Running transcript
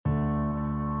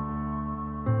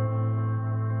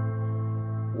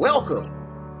Welcome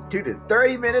to the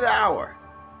 30-Minute Hour.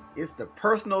 It's the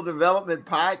personal development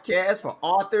podcast for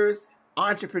authors,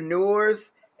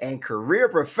 entrepreneurs, and career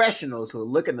professionals who are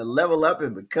looking to level up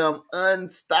and become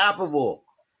unstoppable.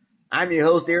 I'm your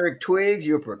host, Eric Twiggs,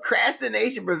 your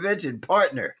procrastination prevention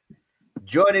partner.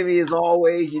 Joining me as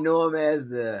always, you know him as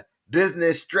the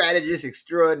business strategist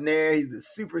extraordinaire. He's the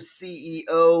super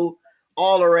CEO,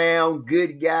 all-around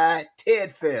good guy,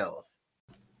 Ted Fells.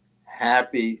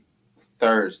 Happy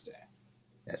Thursday.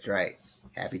 That's right.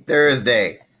 Happy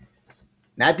Thursday.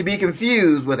 Not to be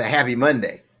confused with a happy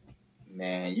Monday.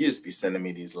 Man, you just be sending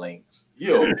me these links. You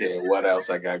don't care what else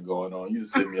I got going on. You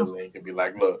just send me a link and be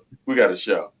like, look, we got a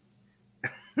show.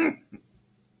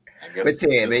 But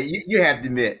Ted, man, you have to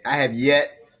admit, I have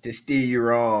yet to steer you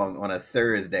wrong on a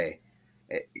Thursday.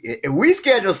 If we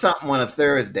schedule something on a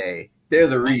Thursday,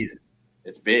 there's a reason.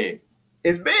 It's big.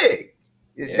 It's big.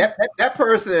 Yeah. That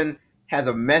person has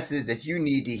a message that you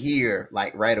need to hear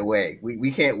like right away.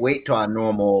 We can't wait till our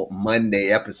normal Monday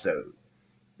episode.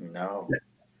 No.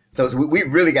 So we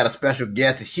really got a special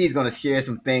guest, and she's going to share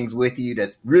some things with you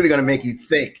that's really going to make you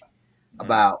think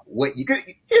about what you could,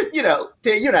 Ted,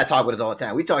 you and I talk with us all the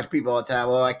time. We talk to people all the time.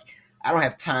 Well, I don't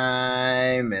have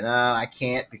time, and I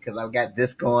can't because I've got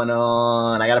this going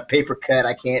on. I got a paper cut.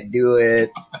 I can't do it.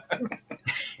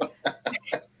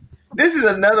 This is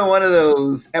another one of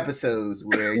those episodes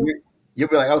where you'll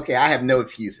be like, okay, I have no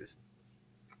excuses.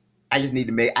 I just need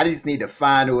to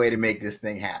find a way to make this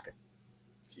thing happen.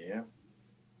 Yeah.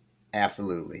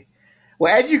 Absolutely.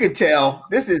 Well, as you can tell,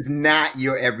 this is not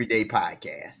your everyday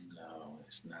podcast. No,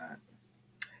 it's not.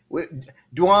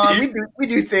 Dwan, we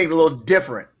do things a little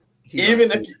different.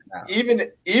 Even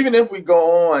if we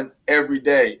go on every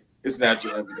day, it's not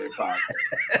your everyday podcast.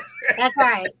 That's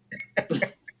right.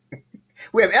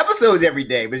 We have episodes every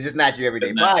day, but it's just not your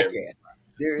everyday podcast.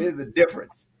 There is a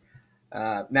difference.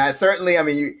 Now, certainly, I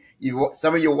mean,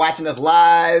 some of you are watching us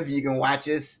live. You can watch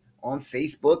us on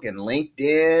Facebook and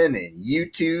LinkedIn and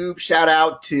YouTube. Shout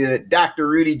out to Dr.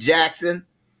 Rudy Jackson,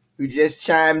 who just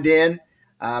chimed in.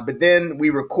 But then we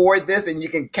record this, and you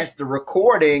can catch the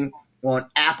recording on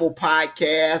Apple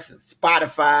Podcasts and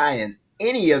Spotify and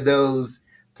any of those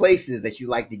places that you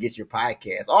like to get your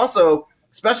podcast. Also,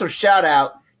 special shout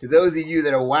out to those of you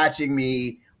that are watching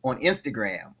me on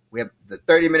Instagram. We have the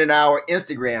 30-Minute Hour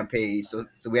Instagram page. So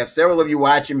we have several of you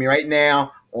watching me right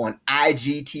now on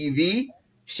IGTV.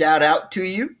 Shout out to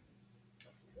you.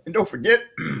 And don't forget,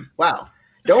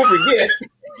 don't forget.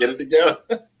 Get it together.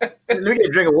 Let me get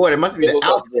a drink of water. It must be the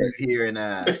altitude here in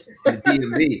the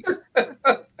DMV.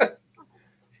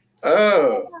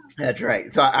 Oh. That's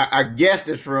right. So our guest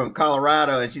is from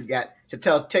Colorado, and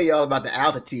she'll tell you all about the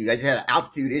altitude. I just had an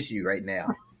altitude issue right now.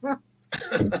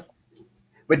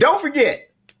 But don't forget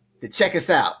to check us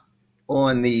out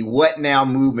on the What Now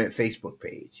Movement Facebook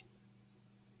page.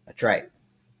 That's right.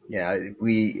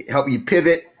 We help you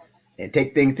pivot and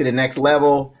take things to the next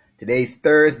level. Today's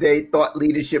Thursday, Thought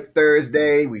Leadership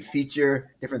Thursday. We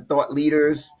feature different thought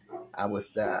leaders with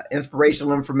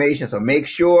inspirational information. So make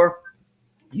sure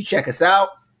you check us out.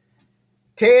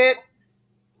 Ted?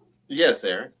 Yes,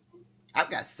 Eric.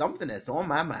 I've got something that's on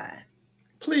my mind.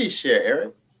 Please share,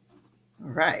 Eric. All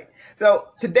right. So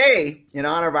today, in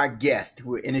honor of our guest,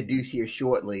 who we'll introduce here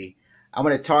shortly, I'm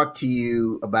going to talk to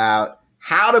you about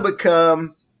how to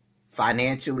become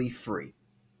financially free.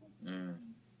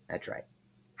 That's right.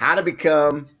 How to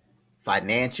become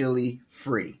financially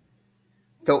free.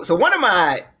 So one of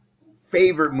my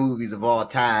favorite movies of all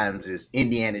times is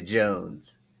Indiana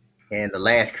Jones and The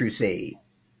Last Crusade.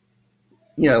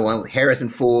 One with Harrison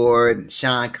Ford and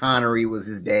Sean Connery was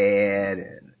his dad,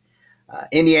 and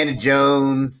Indiana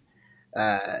Jones,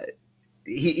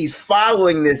 he's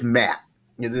following this map.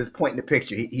 There's this point in the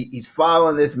picture. He's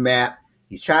following this map.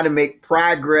 He's trying to make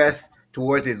progress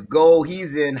towards his goal.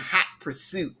 He's in hot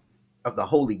pursuit of the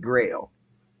Holy Grail,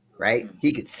 right?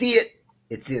 He could see it.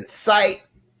 It's in sight.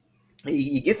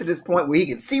 He gets to this point where he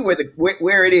can see where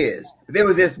it is. But there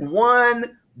was this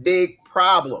one big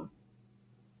problem.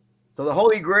 So the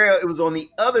Holy Grail, it was on the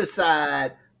other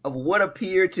side of what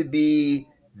appeared to be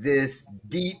this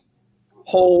deep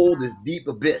hole, this deep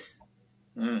abyss,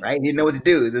 right? He didn't know what to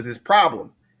do. There's this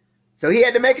problem. So he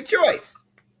had to make a choice,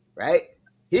 right?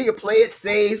 He could play it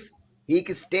safe. He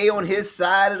could stay on his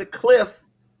side of the cliff,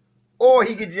 or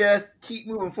he could just keep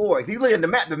moving forward. He's looking at the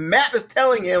map. The map is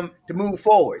telling him to move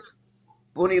forward.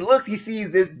 But when he looks, he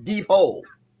sees this deep hole.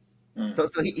 So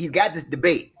he's got this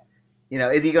debate.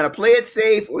 Is he going to play it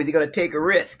safe, or is he going to take a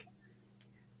risk?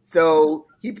 So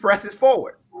he presses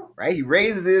forward. Right? He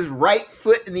raises his right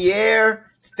foot in the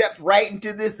air, steps right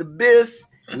into this abyss.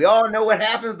 We all know what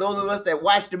happens. Those of us that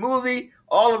watch the movie,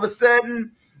 all of a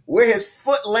sudden, where his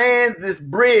foot lands, this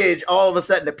bridge all of a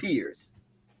sudden appears.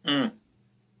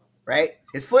 Right?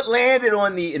 His foot landed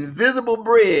on the invisible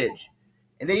bridge,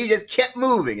 and then he just kept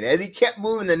moving. And as he kept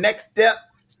moving, the next step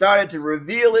started to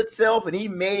reveal itself, and he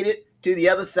made it to the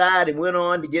other side and went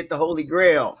on to get the Holy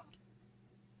Grail.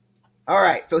 All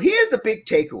right, so here's the big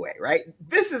takeaway, right?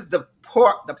 This is the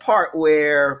part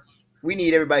where we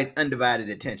need everybody's undivided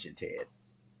attention, Ted.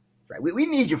 Right? We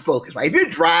need your focus, right? If you're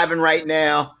driving right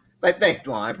now, like, thanks,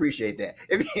 Dwan, I appreciate that.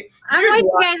 I'm like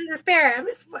you guys in the spirit. I'm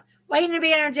just waiting to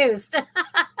be introduced.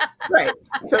 Right.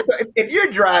 So if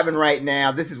you're driving right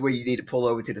now, this is where you need to pull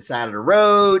over to the side of the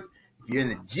road. If you're in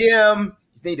the gym,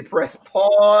 you need to press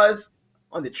pause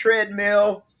on the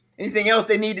treadmill. Anything else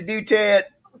they need to do, Ted?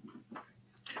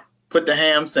 Put the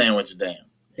ham sandwich down.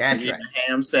 That's you right. Eat the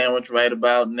ham sandwich right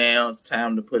about now. It's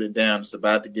time to put it down. It's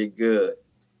about to get good.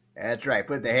 That's right.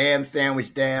 Put the ham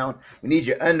sandwich down. We need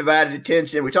your undivided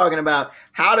attention. We're talking about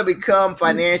how to become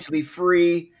financially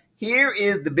free. Here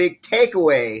is the big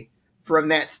takeaway from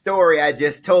that story I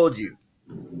just told you.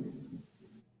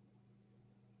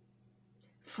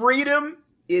 Freedom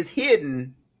is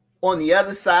hidden on the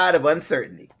other side of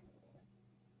uncertainty.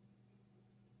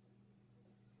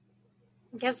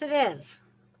 Yes, it is.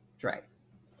 That's right.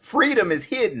 Freedom is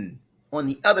hidden on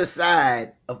the other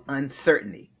side of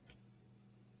uncertainty.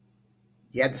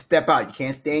 You have to step out. You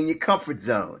can't stay in your comfort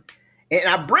zone. And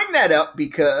I bring that up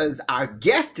because our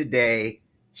guest today,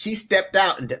 she stepped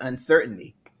out into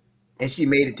uncertainty and she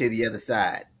made it to the other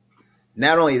side.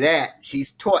 Not only that,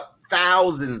 she's taught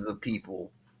thousands of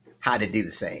people how to do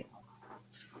the same.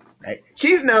 Right?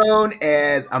 She's known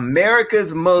as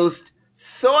America's most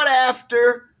sought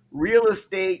after real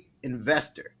estate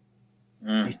investor.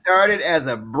 She started as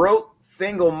a broke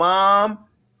single mom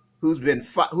who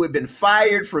had been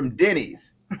fired from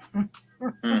Denny's.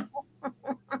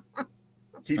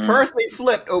 She personally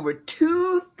flipped over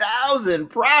 2,000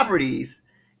 properties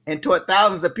and taught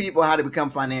thousands of people how to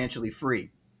become financially free.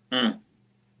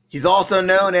 She's also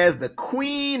known as the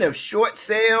queen of short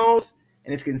sales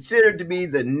and is considered to be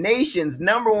the nation's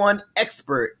 #1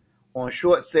 expert on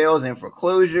short sales and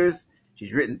foreclosures.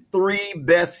 She's written 3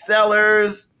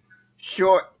 bestsellers,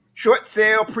 Short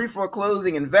Sale,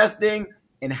 Pre-Foreclosing Investing,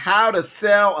 and How to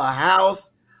Sell a House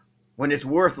When It's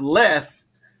Worth Less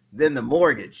Than the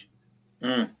Mortgage.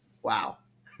 Wow.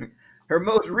 Her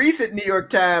most recent New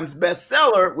York Times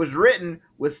bestseller was written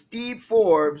with Steve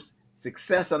Forbes'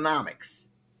 Successonomics.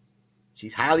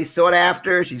 She's highly sought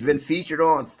after. She's been featured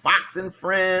on Fox and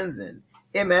Friends and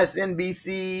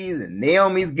MSNBC's and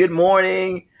Naomi's Good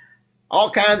Morning,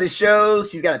 all kinds of shows.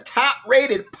 She's got a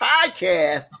top-rated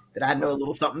podcast that I know a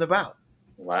little something about.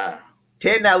 Wow.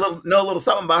 Ted and I know a little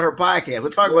something about her podcast.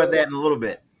 We'll talk about that in a little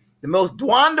bit. The most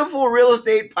wonderful real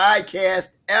estate podcast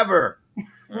ever.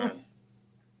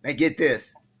 Now get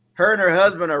this. Her and her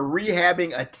husband are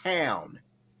rehabbing a town.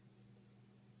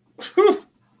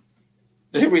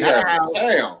 They rehab a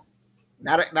town.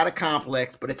 Not a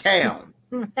complex, but a town.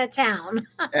 A town.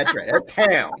 That's right, a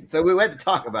town. So we had to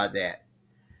talk about that.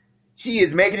 She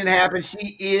is making it happen.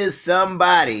 She is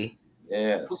somebody.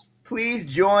 Yes. Please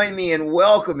join me in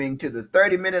welcoming to the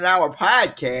 30-Minute Hour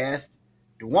podcast,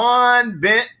 Dwan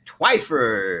Bent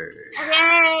Twyford.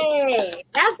 Yay!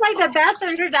 That's like the best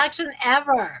introduction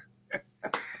ever.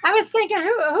 I was thinking,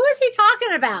 who is he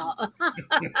talking about?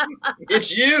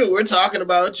 It's you. We're talking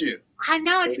about you. I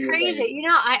know, it's crazy. You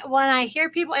know, when I hear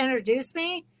people introduce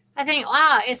me, I think,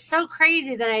 wow, it's so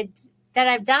crazy that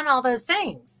I've done all those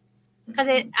things. Because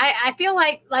I feel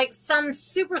like some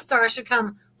superstar should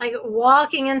come like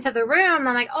walking into the room. And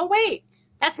I'm like, oh wait,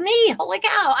 that's me. Holy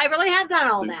cow, I really have done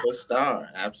all that. Superstar,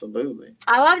 absolutely.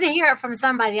 I love to hear it from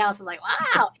somebody else. It's like,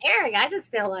 wow, Eric, I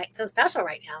just feel like so special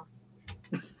right now.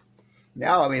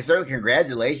 No, I mean, certainly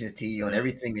congratulations to you on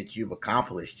everything that you've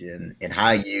accomplished and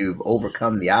how you've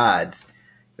overcome the odds.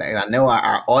 I know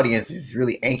our audience is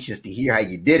really anxious to hear how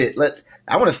you did it.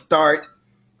 I want to start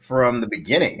from the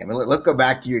beginning. I mean, let's go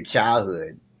back to your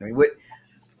childhood. I mean,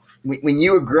 when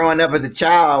you were growing up as a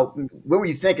child, what were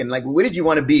you thinking? Like, what did you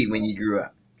want to be when you grew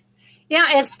up? You know,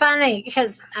 it's funny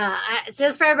because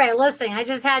just for everybody listening, I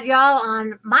just had y'all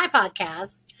on my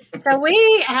podcast. So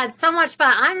we had so much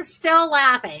fun. I'm still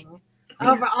laughing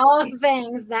over all the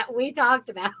things that we talked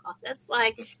about. It's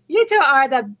like, you two are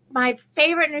my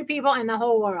favorite new people in the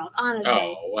whole world, honestly.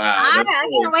 Oh, wow. I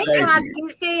can't wait to come out to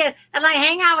DC and like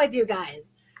hang out with you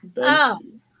guys.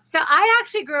 So I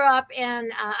actually grew up in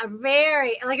a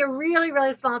really,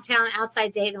 really small town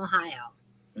outside Dayton, Ohio.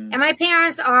 And my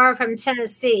parents are from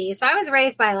Tennessee. So I was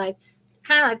raised by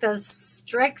kind of those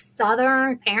strict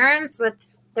Southern parents with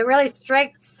the really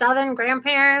strict Southern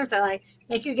grandparents that like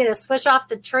make you get a switch off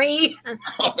the tree.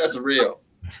 Oh, that's real.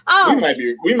 Oh,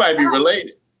 We might be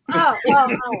related. My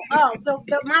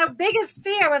biggest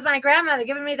fear was my grandmother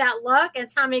giving me that look and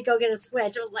telling me to go get a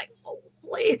switch. It was like, oh,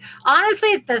 please.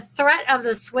 Honestly, the threat of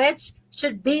the switch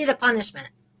should be the punishment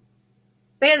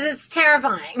because it's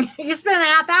terrifying. You spend a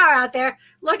half hour out there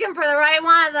looking for the right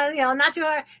ones, not too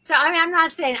hard. So, I mean, I'm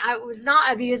not saying I was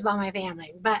not abused by my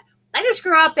family, but I just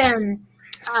grew up in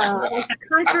like the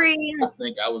country. I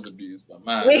think I was abused by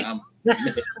mine.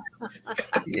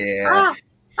 Yeah.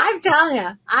 I'm telling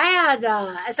you, I had,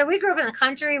 so we grew up in the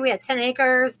country. We had 10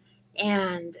 acres.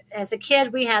 And as a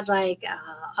kid, we had like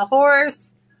a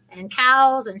horse and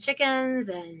cows and chickens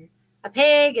and a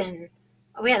pig. And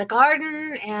we had a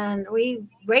garden and we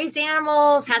raised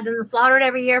animals, had them slaughtered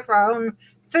every year for our own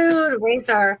food, grew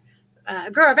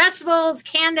our vegetables,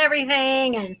 canned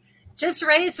everything. And just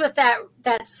raised with that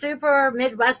super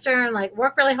Midwestern, like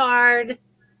work really hard,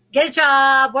 get a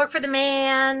job, work for the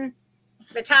man,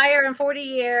 retire in 40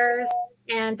 years,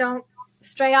 and don't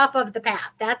stray off of the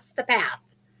path. That's the path.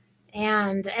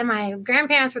 And my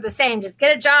grandparents were the same. Just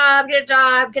get a job,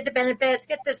 get the benefits,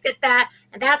 get this, get that.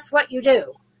 And that's what you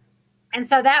do. And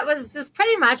so that was just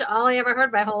pretty much all I ever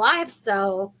heard my whole life.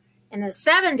 So in the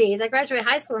 70s, I graduated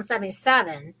high school in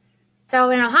 77. So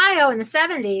in Ohio in the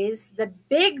 70s, the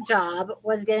big job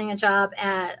was getting a job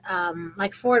at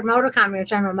like Ford Motor Company or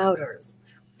General Motors.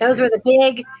 Those were the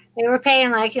big. They were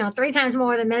paying like, 3 times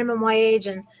more than minimum wage.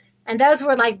 And those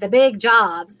were like the big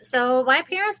jobs. So my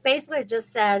parents basically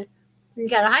just said, you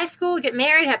got to high school, get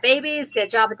married, have babies, get a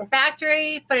job at the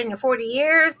factory, put in your 40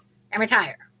 years and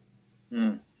retire.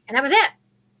 And that was it.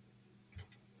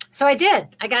 So I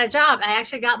did. I got a job. I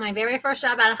actually got my very first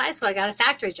job out of high school. I got a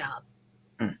factory job.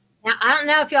 Now, I don't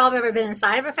know if y'all have ever been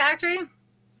inside of a factory.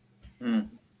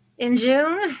 In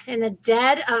June, in the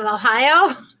dead of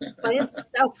Ohio, but it's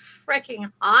so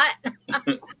freaking hot.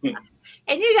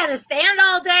 And you got to stand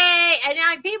all day. And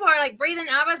like people are like breathing.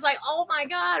 I was like, oh my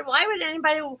God, why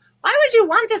would you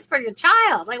want this for your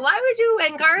child? Like, why would you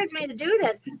encourage me to do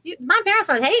this? My parents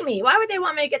would hate me. Why would they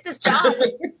want me to get this job?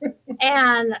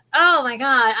 And oh my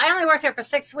God, I only worked there for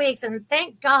 6 weeks. And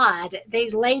thank God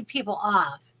they laid people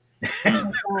off. Wait,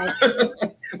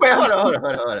 hold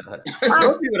on.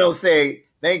 Most people don't say,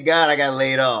 thank God I got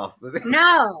laid off.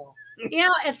 No.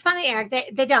 It's funny, Eric.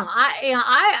 They don't.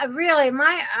 I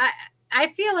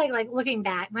feel like looking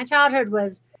back, my childhood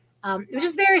was it was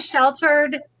just very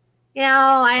sheltered.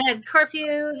 I had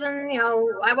curfews and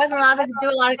I wasn't allowed to do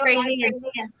a lot of crazy.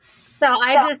 And so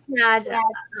I just had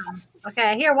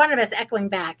okay, I hear one of us echoing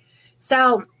back.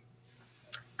 So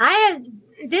I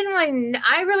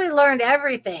really learned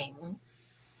everything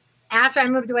after I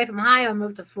moved away from Ohio and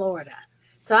moved to Florida.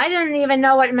 So I didn't even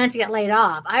know what it meant to get laid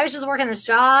off. I was just working this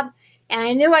job, and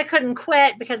I knew I couldn't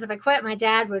quit because if I quit, my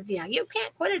dad would, you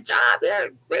can't quit a job.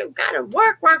 We've got to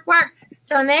work.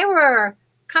 So they were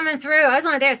coming through. I was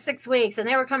only there 6 weeks, and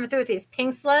they were coming through with these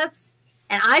pink slips,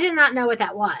 and I did not know what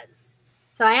that was.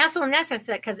 So I asked someone next to me,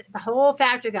 because the whole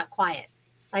factory got quiet.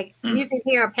 Like, you could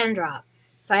hear a pin drop.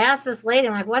 So I asked this lady,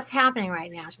 I'm like, what's happening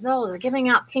right now? She said, oh, they're giving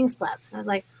out pink slips. And I was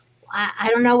like, I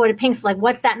don't know what a pink slip, like,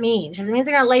 what's that mean? She says, it means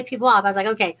they're going to lay people off. I was like,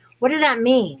 okay, what does that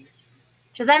mean?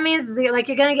 She says, that means like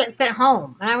you're going to get sent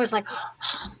home. And I was like,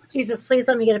 oh, Jesus, please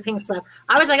let me get a pink slip.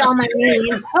 I was like on my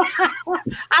knees. I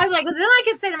was like, because then I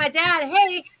could say to my dad,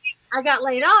 hey, I got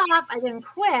laid off. I didn't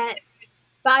quit.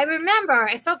 But I remember,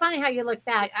 it's so funny how you look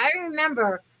back. I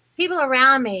remember people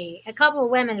around me, a couple of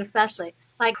women especially,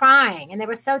 like crying. And they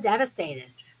were so devastated.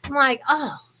 I'm like,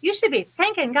 oh, you should be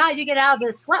thanking God you get out of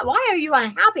this sweat. Why are you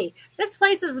unhappy? This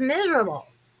place is miserable.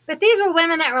 But these were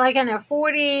women that were like in their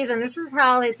 40s, and this is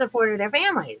how they supported their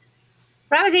families.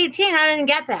 But I was 18, I didn't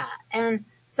get that. And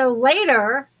so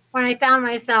later, when I found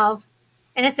myself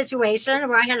in a situation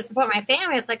where I had to support my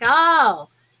family, it's like, oh,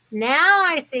 now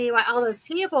I see why all those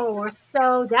people were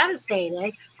so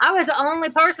devastated. I was the only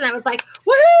person that was like,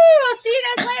 woohoo, I'll see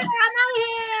you guys later. I'm out of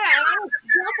here. And I was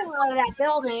jumping out of that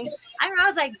building. I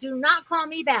was like, do not call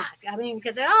me back. I mean,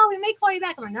 because, we may call you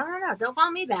back. I'm like, no, don't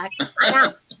call me back. I'm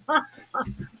out.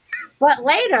 But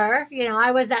later,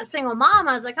 I was that single mom.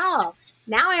 I was like, oh,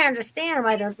 now I understand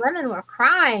why those women were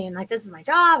crying. Like, this is my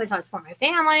job. It's how I support my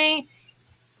family.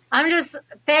 I'm just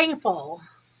thankful.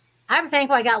 I'm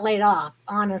thankful I got laid off,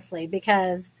 honestly,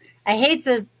 because I hate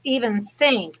to even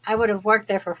think I would have worked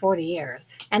there for 40 years.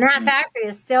 And that factory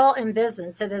is still in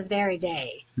business to this very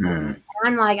day. And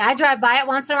I'm like, I drive by it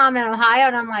once in a while. I'm in Ohio,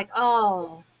 and I'm like,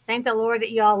 oh, thank the Lord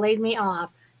that you all laid me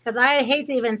off. Because I hate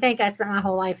to even think I spent my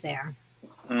whole life there.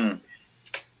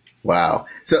 Wow.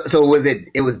 So was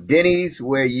it was Denny's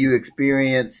where you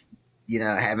experienced,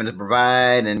 having to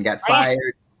provide and got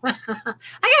fired? I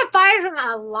got fired from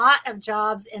a lot of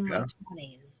jobs in my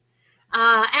 20s.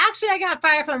 Actually, I got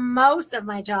fired from most of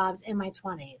my jobs in my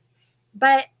 20s.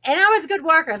 And I was a good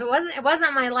worker. So it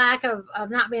wasn't my lack of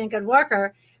not being a good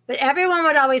worker, but everyone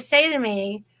would always say to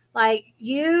me, like,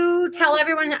 you tell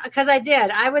everyone, because I did.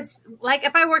 I would, like,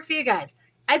 if I worked for you guys,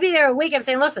 I'd be there a week of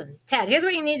saying, listen, Ted, here's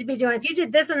what you need to be doing. If you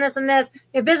did this and this and this,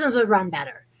 your business would run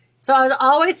better. So I was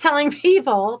always telling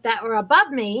people that were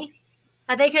above me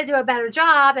that they could do a better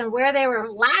job and where they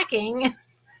were lacking,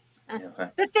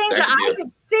 the things that I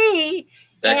could see.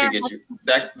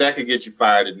 That could get you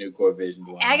fired at Nucor Vision.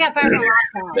 I got fired a lot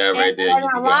of times. That right there. And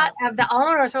a lot of the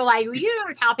owners were like, well, you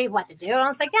don't tell people what to do. And I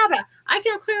was like, yeah, but I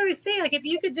can clearly see, like, if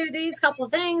you could do these couple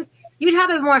of things, you'd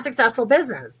have a more successful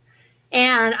business.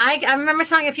 And I remember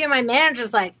telling a few of my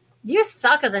managers, like, you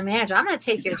suck as a manager. I'm going to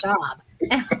take your job.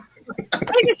 And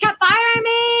they just kept firing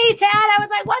me, Ted. I was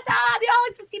like, what's up?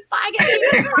 Y'all just keep firing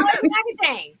me and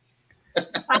everything.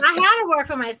 But I had to work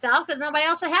for myself because nobody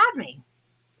else would have me.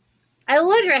 I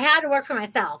literally had to work for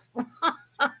myself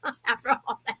after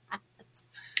all that.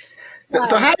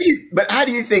 So how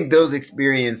do you think those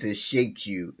experiences shaped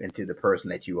you into the person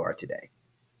that you are today?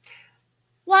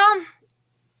 Well,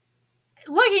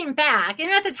 looking back,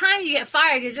 and at the time you get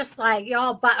fired, you're just like, you're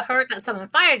all butt hurt that someone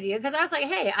fired you. Because I was like,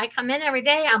 hey, I come in every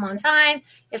day, I'm on time.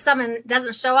 If someone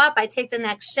doesn't show up, I take the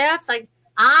next shift. Like,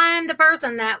 I'm the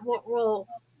person that will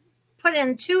put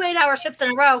in 2 8-hour shifts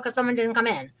in a row because someone didn't come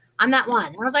in. I'm that one.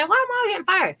 And I was like, why am I getting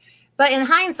fired? But in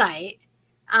hindsight,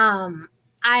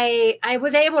 I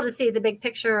was able to see the big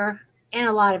picture in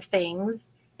a lot of things.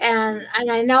 And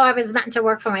I know I was meant to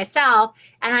work for myself.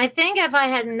 And I think if I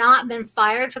had not been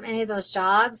fired from any of those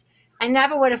jobs, I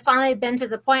never would have finally been to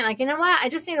the point, like, you know what? I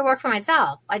just need to work for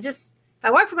myself. If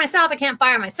I work for myself, I can't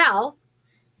fire myself.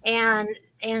 And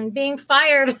being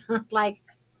fired like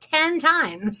 10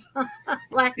 times,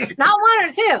 like not one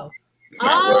or two,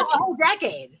 a whole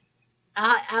decade.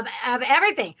 Of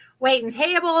everything, waiting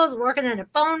tables, working in a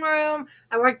phone room.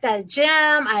 I worked at a gym.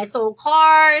 I sold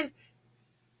cars,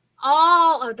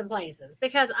 all of the places,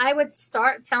 because I would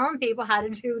start telling people how to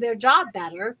do their job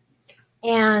better.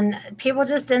 And people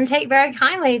just didn't take very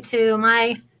kindly to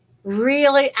my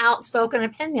really outspoken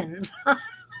opinions.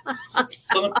 So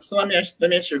let me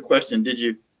ask you a question. Did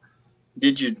you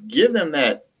give them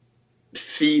that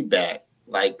feedback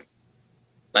like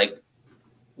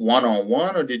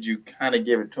one-on-one, or did you kind of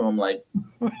give it to them like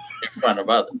in front of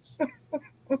others?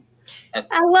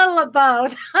 A little of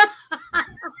both.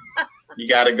 You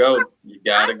gotta go.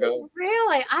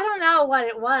 Really, I don't know what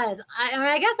it was. I mean,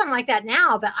 I guess I'm like that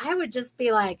now, but I would just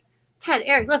be like, Ted,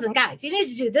 Eric, listen, guys, you need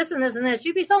to do this and this and this.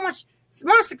 You'd be so much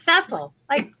more successful,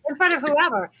 like in front of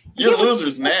whoever. You're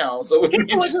losers now, so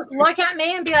people would just look at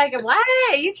me and be like, "What?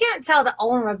 You can't tell the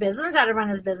owner of a business how to run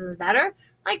his business better."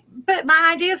 Like, but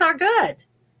my ideas are good.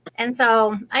 And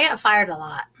so I got fired a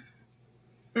lot.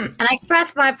 And I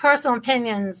expressed my personal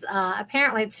opinions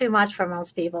apparently too much for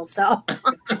most people. So,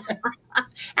 and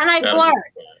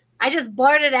I just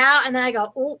blurt it out, and then I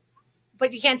go, "Oh,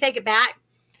 but you can't take it back."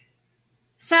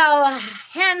 So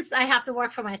hence I have to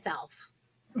work for myself.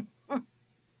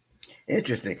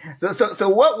 Interesting. So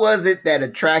what was it that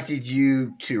attracted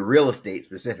you to real estate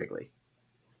specifically?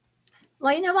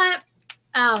 Well, you know what?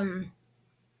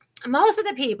 Most of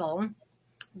the people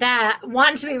that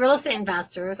want to be real estate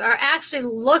investors are actually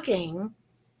looking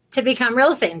to become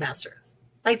real estate investors.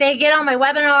 Like, they get on my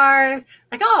webinars,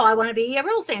 like, oh, I want to be a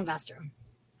real estate investor.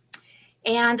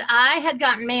 And I had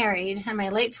gotten married in my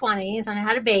late 20s, and I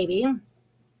had a baby,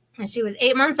 and she was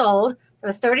 8 months old. I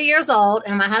was 30 years old,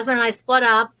 and my husband and I split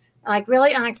up, like,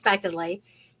 really unexpectedly.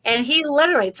 And he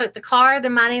literally took the car, the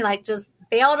money, like, just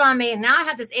bailed on me. And now I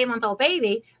have this 8-month-old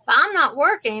baby, but I'm not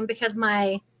working because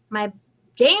my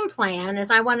game plan is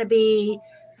I want to be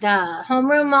the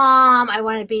homeroom mom. I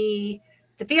want to be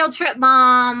the field trip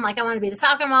mom. Like, I want to be the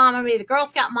soccer mom. I want to be the Girl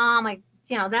Scout mom. Like,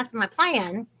 that's my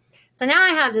plan. So now I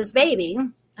have this baby,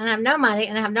 and I have no money,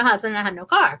 and I have no husband, and I have no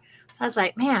car. So I was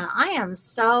like, man, I am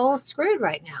so screwed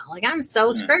right now. Like, I'm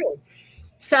so screwed.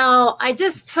 So I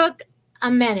just took a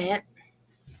minute.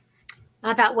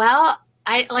 I thought, well,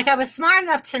 I was smart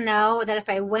enough to know that if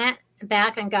I went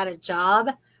back and got a job,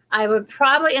 I would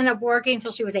probably end up working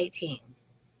until she was 18,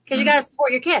 because you got to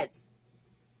support your kids.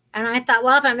 And I thought,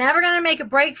 well, if I'm ever going to make a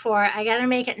break for it, I got to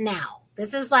make it now.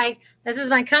 This is my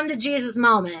come to Jesus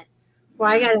moment where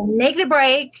I got to make the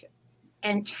break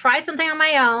and try something on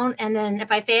my own. And then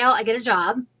if I fail, I get a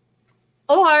job,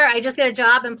 or I just get a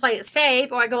job and play it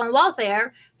safe, or I go on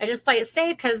welfare. I just play it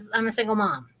safe because I'm a single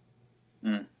mom.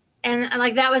 And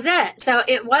like that was it. So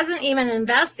it wasn't even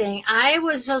investing. I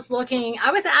was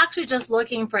actually just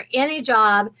looking for any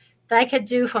job that I could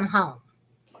do from home.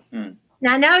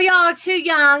 Now I know y'all are too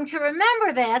young to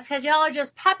remember this because y'all are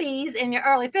just puppies in your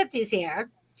early 50s here.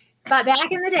 But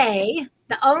back in the day,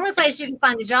 the only place you could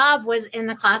find a job was in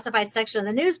the classified section of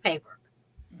the newspaper.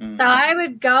 So I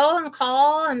would go and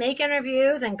call and make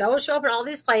interviews and go show up at all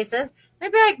these places.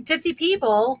 There'd be like 50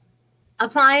 people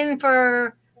applying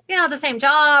for, the same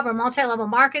job or multi-level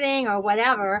marketing or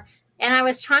whatever. And I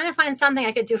was trying to find something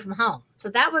I could do from home. So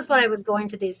that was what I was going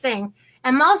to these things.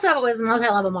 And most of it was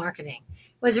multi-level marketing.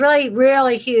 It was really,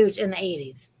 really huge in the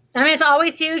 80s. I mean, it's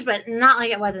always huge, but not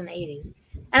like it was in the 80s.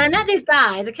 And I met these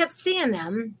guys. I kept seeing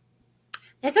them.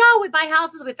 They said, we buy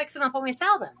houses. We fix them up when we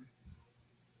sell them.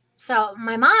 So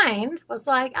my mind was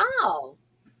like,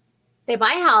 they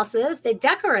buy houses, they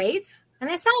decorate, and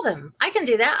they sell them. I can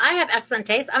do that. I have excellent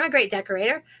taste. I'm a great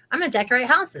decorator. I'm going to decorate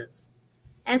houses.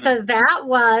 And so that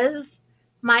was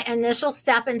my initial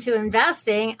step into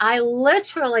investing. I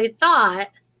literally thought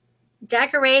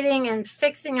decorating and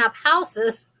fixing up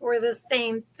houses were the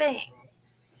same thing.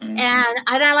 And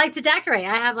I like to decorate.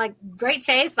 I have like great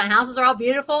taste. My houses are all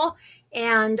beautiful.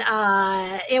 And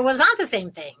it was not the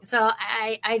same thing. So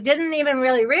I didn't even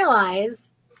really realize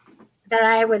that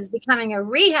I was becoming a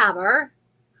rehabber.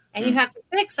 And you have to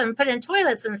fix and put in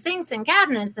toilets and sinks and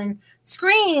cabinets and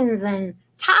screens and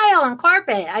tile and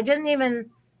carpet.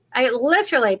 I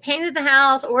literally painted the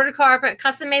house, ordered carpet,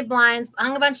 custom made blinds,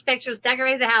 hung a bunch of pictures,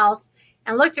 decorated the house,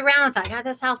 and looked around and thought, God,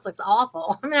 this house looks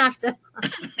awful. I'm gonna have to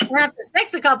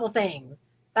fix a couple things.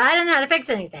 But I didn't know how to fix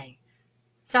anything.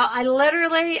 So I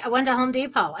went to Home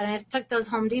Depot and I took those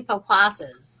Home Depot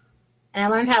classes. And I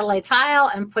learned how to lay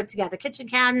tile and put together kitchen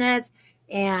cabinets.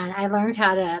 And I learned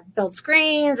how to build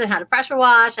screens and how to pressure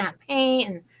wash and how to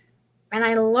paint. And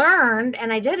I learned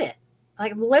and I did it,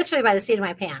 like literally by the seat of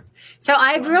my pants. So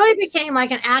I really became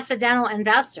like an accidental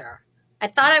investor. I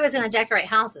thought I was going to decorate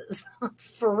houses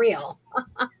for real.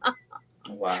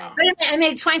 Wow. But I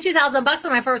made $22,000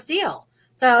 on my first deal.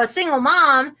 So a single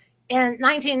mom in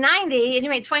 1990, and you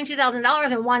made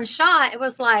 $22,000 in one shot. It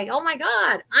was like, oh my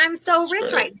God, I'm so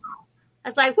rich right now. I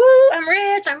was like, woo, I'm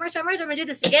rich. I'm going to do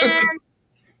this again.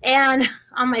 And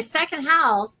on my second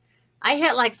house, I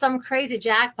hit like some crazy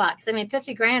jackpot because I made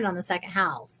 $50,000 on the second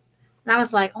house. And I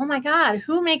was like, oh my God,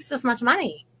 who makes this much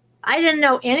money? I didn't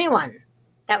know anyone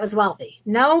that was wealthy.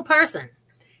 No person.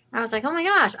 And I was like, oh my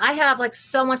gosh, I have like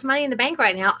so much money in the bank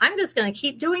right now. I'm just going to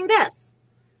keep doing this.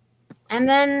 And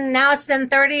then now it's been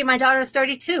 30. My daughter's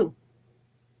 32.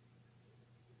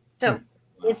 So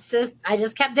I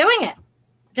just kept doing it.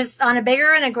 Just on a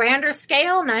bigger and a grander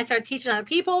scale. And then I started teaching other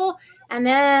people. And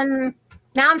then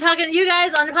now I'm talking to you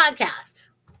guys on the podcast.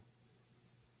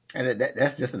 And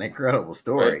that's just an incredible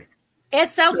story. Right.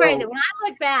 It's so crazy. When I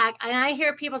look back and I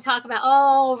hear people talk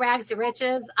about, rags to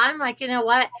riches, I'm like, you know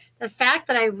what? The fact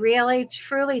that I really,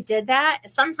 truly did that,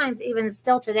 sometimes even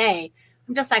still today,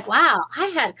 I'm just like, wow, I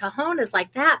had cojones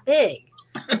like that big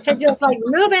to just like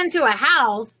move into a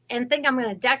house and think I'm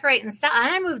going to decorate and sell. And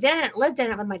I moved in it, lived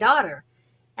in it with my daughter.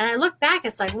 And I look back,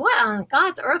 it's like, what on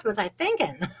God's earth was I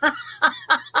thinking? But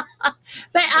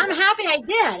I'm happy I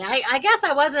did. I guess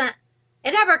I wasn't,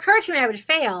 it never occurred to me I would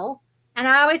fail. And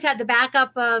I always had the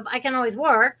backup of, I can always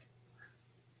work.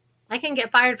 I can get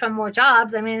fired from more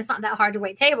jobs. I mean, it's not that hard to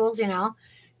wait tables,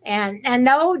 and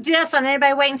no diss on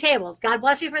anybody waiting tables. God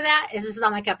bless you for that. It's just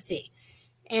not my cup of tea.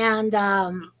 And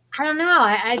I don't know.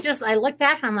 I look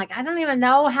back and I'm like, I don't even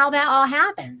know how that all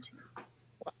happened.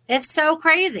 It's so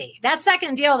crazy. That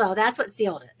second deal, though, that's what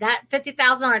sealed it. That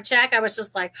 $50,000 check, I was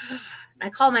just like, I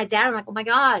called my dad. I'm like, oh, my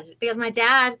God. Because my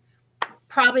dad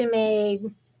probably made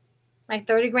like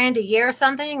 $30,000 a year or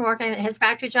something working at his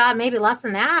factory job, maybe less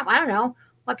than that. I don't know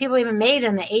what people even made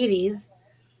in the 80s.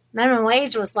 Minimum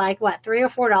wage was like, what,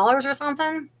 $3 or $4 or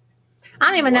something? I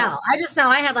don't even know. I just know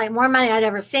I had like more money I'd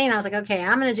ever seen. I was like, okay,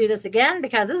 I'm going to do this again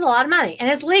because this is a lot of money and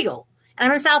it's legal. And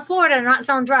I'm in South Florida and not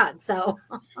selling drugs. So,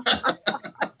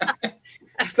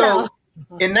 so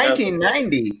in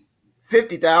 1990,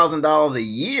 $50,000 a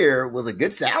year was a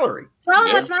good salary. So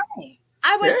much money.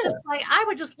 I was just like, I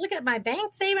would just look at my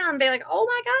bank statement and be like, oh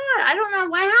my God, I don't know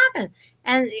what happened.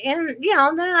 And then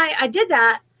I did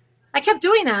that. I kept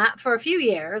doing that for a few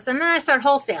years. And then I started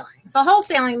wholesaling. So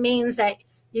wholesaling means that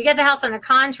you get the house under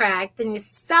contract, then you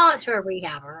sell it to a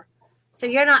rehabber. So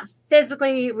you're not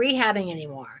physically rehabbing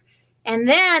anymore. And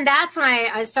then that's when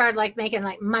I started like making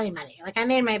like money. Like I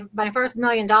made my first $1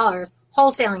 million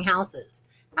wholesaling houses.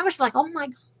 I was like, oh my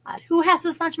God, who has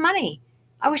this much money?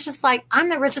 I was just like, I'm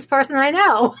the richest person I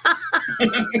know.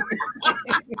 And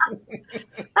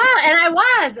I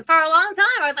was for a long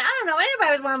time. I was like, I don't know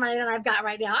anybody with more money than I've got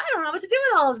right now. I don't know what to do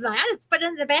with all this money. I just put it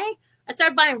in the bank. I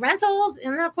started buying rentals,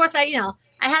 and then of course I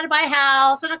had to buy a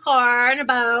house and a car and a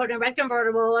boat and a red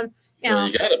convertible, and you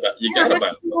gotta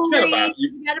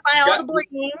buy all the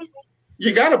bling.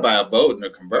 You gotta buy a boat and a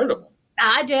convertible.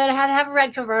 I did. I had to have a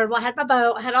red convertible. I had my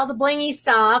boat. I had all the blingy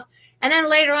stuff. And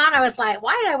then later on, I was like,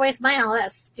 why did I waste money on all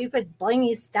that stupid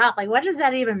blingy stuff? Like, what does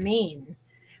that even mean?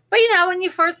 But, when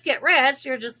you first get rich,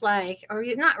 you're just like, or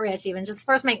you're not rich even, just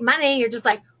first make money. You're just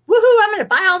like, woohoo, I'm going to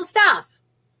buy all the stuff.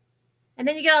 And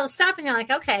then you get all the stuff and you're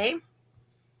like, okay,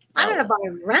 I'm going to buy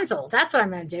rentals. That's what I'm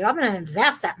going to do. I'm going to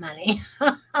invest that money.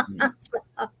 And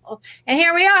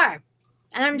here we are.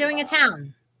 And I'm doing a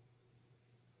town.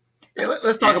 Yeah,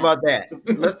 let's talk about that.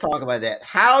 Let's talk about that.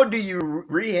 How do you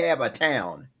rehab a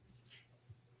town?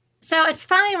 So it's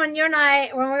funny when you and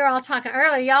I, when we were all talking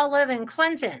earlier, y'all live in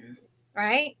Clinton,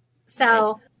 right?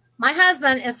 So my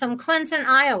husband is from Clinton,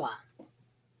 Iowa.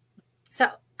 So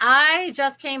I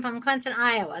just came from Clinton,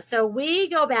 Iowa. So we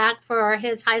go back for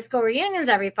his high school reunions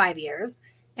every 5 years.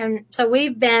 And so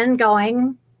we've been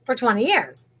going for 20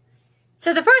 years.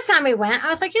 So the first time we went, I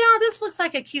was like, this looks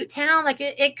like a cute town. Like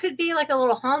it could be like a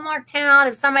little Hallmark town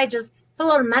if somebody just put a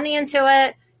little money into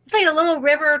it. It's like a little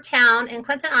river town in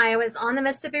Clinton, Iowa. It's on the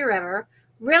Mississippi River.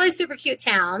 Really super cute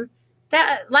town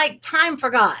that like time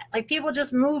forgot. Like people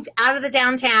just moved out of the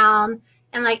downtown,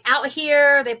 and like out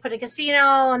here they put a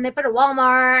casino and they put a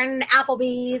Walmart and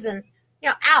Applebee's and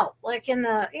out like in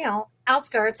the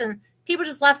outskirts, and people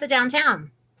just left the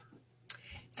downtown.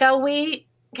 So we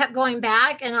kept going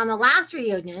back, and on the last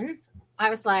reunion, I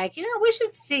was like, we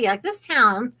should see like this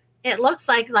town. It looks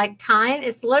like time.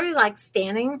 It's literally like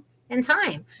standing in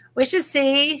time. We should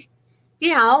see,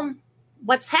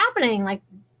 what's happening like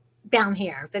down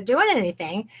here, if they're doing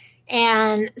anything.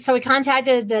 And so we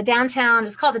contacted the downtown,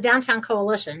 it's called the Downtown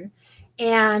Coalition,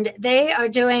 and they are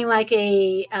doing like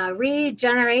a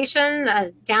regeneration,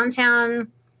 a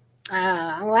downtown,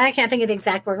 I can't think of the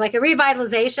exact word, like a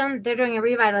revitalization. They're doing a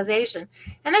revitalization,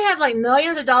 and they have like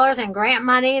millions of dollars in grant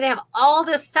money. They have all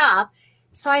this stuff.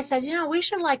 So I said, we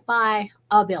should like buy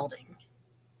a building.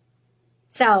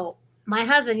 So my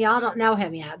husband, y'all don't know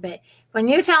him yet, but when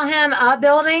you tell him a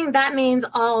building, that means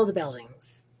all the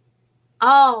buildings.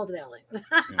 All the buildings.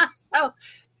 So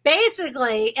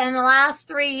basically, in the last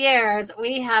 3 years,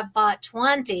 we have bought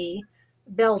 20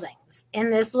 buildings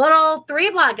in this little 3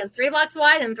 block. It's 3 blocks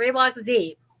wide and 3 blocks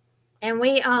deep. And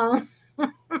we own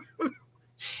like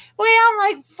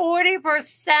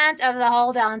 40% of the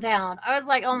whole downtown. I was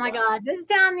like, oh my God, this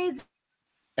town needs.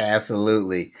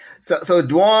 Absolutely. So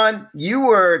Dwan, you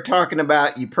were talking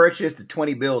about you purchased the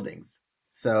 20 buildings.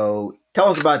 So tell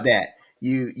us about that.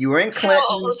 You were in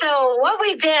Clinton. So what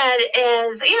we did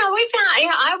is, we found,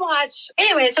 I watched,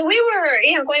 anyway, so we were,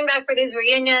 going back for these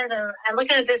reunions and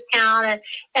looking at this town, and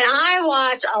I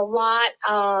watch a lot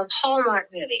of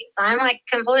Hallmark movies. I'm like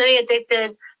completely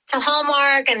addicted to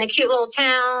Hallmark and the cute little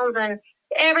towns, and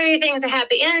everything's a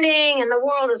happy ending and the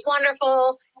world is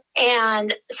wonderful.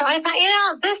 And so I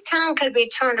thought, this town could be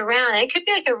turned around. It could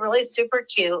be like a really super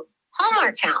cute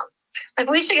Hallmark town. Like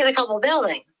we should get a couple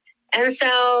buildings. And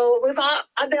so we bought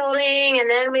a building, and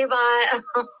then we bought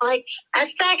like a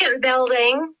second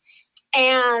building,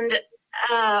 and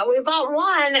we bought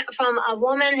one from a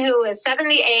woman who was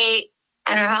 78,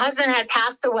 and her husband had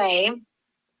passed away.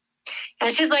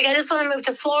 And she's like, I just want to move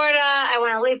to Florida. I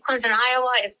want to leave Clinton,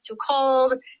 Iowa. It's too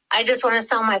cold. I just want to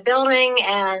sell my building.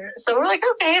 And so we're like,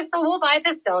 okay, so we'll buy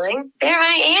this building. There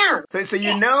I am. So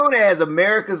you're known as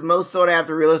America's most sought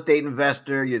after real estate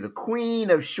investor. You're the queen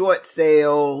of short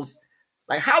sales.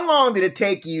 Like, how long did it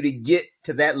take you to get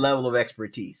to that level of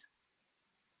expertise?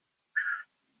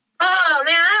 Oh,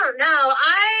 man, I don't know.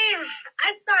 I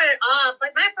started off,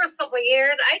 like my first couple of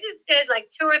years, I just did like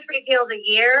 2 or 3 deals a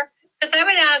year. Because I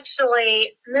would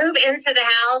actually move into the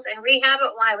house and rehab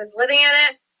it while I was living in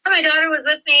it. So my daughter was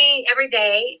with me every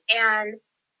day, and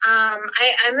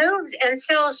I moved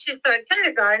until she started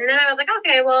kindergarten. And then I was like,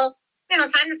 okay, well, time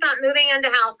to stop moving into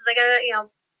houses. I gotta,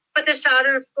 put this child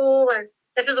in school, and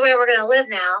this is where we're gonna live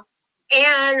now.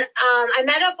 And I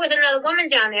met up with another woman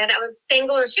down there that was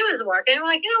single, and she was working. We're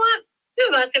like, you know what? 2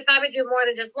 of us could probably do more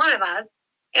than just one of us.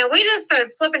 And we just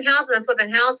started flipping houses.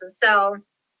 So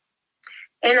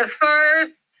in the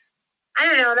first,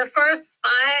 the first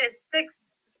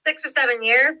 6 or 7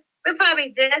 years, we probably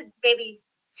did maybe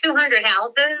 200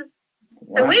 houses.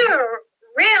 Wow. So we were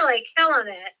really killing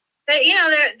it. But,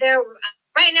 they're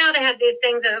right now they have these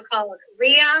things that are called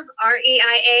REIA,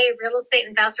 REIA, Real Estate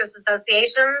Investors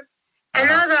Associations. And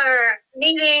those are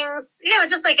meetings,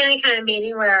 just like any kind of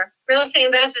meeting where real estate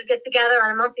investors get together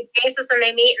on a monthly basis and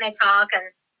they meet and they talk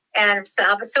and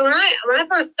stuff. So when I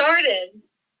first started,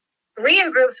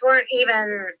 RIA groups weren't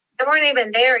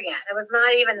even there yet. It was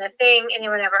not even a thing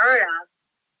anyone ever heard of.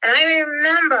 And I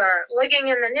remember looking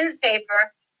in the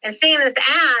newspaper and seeing this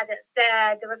ad that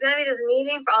said there was going to be this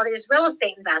meeting for all these real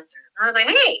estate investors. And I was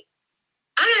like, hey,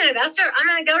 I'm an investor. I'm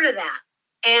going to go to that.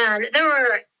 And there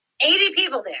were 80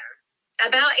 people there,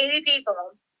 about 80 people.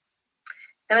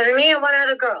 There was me and one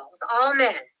other girl. It was all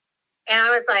men. And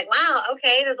I was like, wow,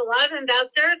 okay, there's a lot of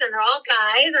investors and they're all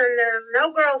guys and there's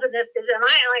no girls in this.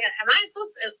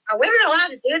 Are women allowed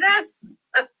to do this?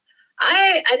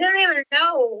 I didn't even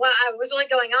know what was really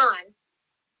going on.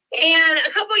 And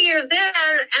a couple of years then,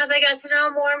 as I got to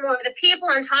know more and more of the people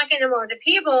and talking to more of the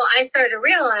people, I started to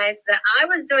realize that I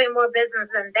was doing more business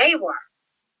than they were.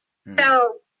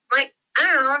 So, I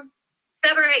don't know,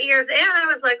 7 or 8 years in, I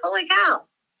was like, holy cow.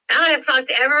 Now that I've talked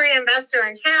to every investor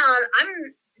in town,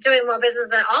 I'm doing more business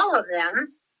than all of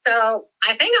them. So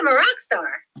I think I'm a rock star.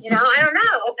 I don't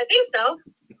know. I think so.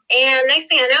 And next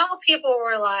thing I know, people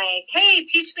were like, hey,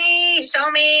 teach me, show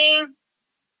me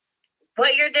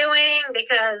what you're doing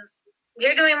because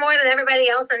you're doing more than everybody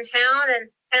else in town. And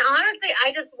honestly,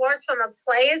 I just worked from a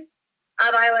place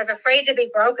of I was afraid to be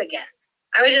broke again.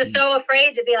 I was just so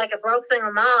afraid to be like a broke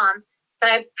single mom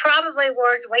that I probably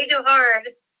worked way too hard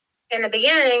in the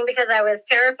beginning because I was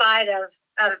terrified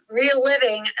of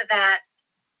reliving that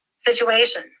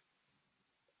situation.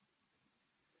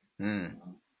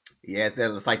 Yeah,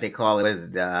 it's like they call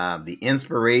it the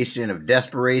inspiration of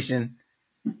desperation.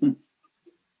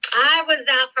 I was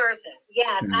that person.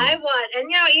 Yes, I was. And,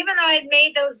 even though I'd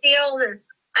made those deals and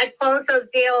I'd closed those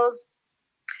deals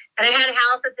and I had a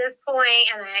house at this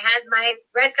point and I had my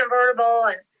red convertible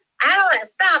and I had all that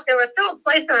stuff, there was still a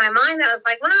place in my mind that was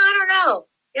like, well, I don't know.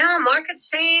 Markets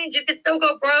change. You could still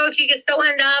go broke. You could still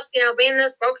end up, being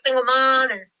this broke single mom.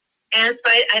 And so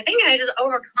I think I just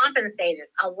overcompensated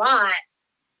a lot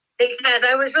because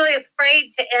I was really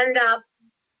afraid to end up,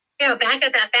 back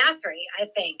at that factory, I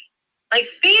think. Like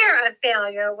fear of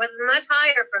failure was much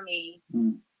higher for me.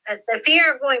 The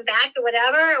fear of going back to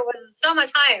whatever was so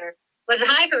much higher. Was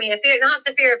high for me. The fear, not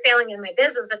the fear of failing in my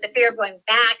business, but the fear of going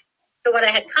back to what I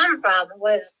had come from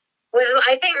was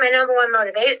I think my number one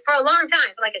motivation for a long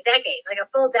time, for like a decade, like a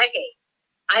full decade.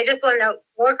 I just wanted to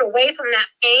work away from that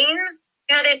pain.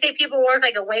 They say people work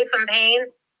like away from pain.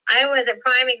 I was a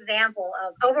prime example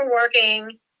of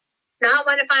overworking, not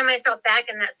want to find myself back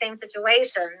in that same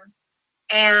situation.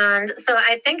 And so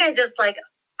I think I just like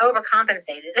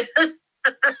overcompensated.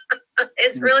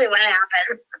 It's really what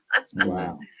happened.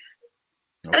 Wow.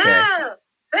 Okay. Oh,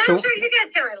 but I'm sure you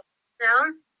guys can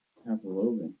relate,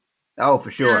 Absolutely. Oh,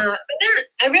 for sure. But then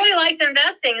I really liked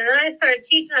investing, and then I started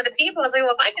teaching other people. I was like,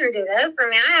 well, if I can do this,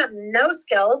 I have no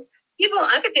skills.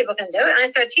 Other people can do it. And I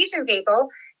started teaching people,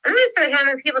 and I started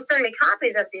having people send me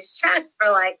copies of these checks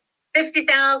for like $50,000,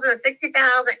 $60,000,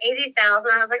 $80,000.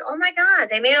 I was like, oh my God,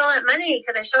 they made all that money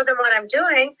because I showed them what I'm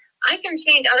doing. I can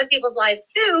change other people's lives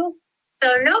too.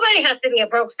 So nobody has to be a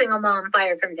broke single mom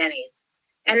fired from Denny's.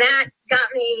 And that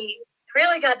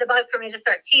really got the bug for me to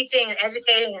start teaching and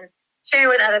educating and sharing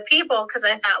with other people because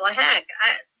I thought, well, heck,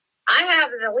 I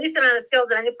have the least amount of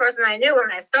skills of any person I knew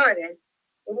when I started.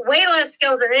 Way less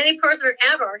skills than any person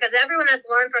ever because everyone that's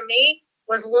learned from me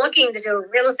was looking to do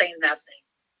real estate investing.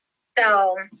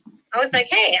 So I was like,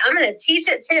 hey, I'm going to teach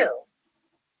it too.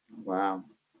 Wow.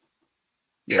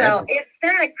 Yeah, so it's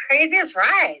been the craziest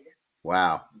ride.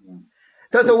 Wow.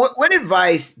 So what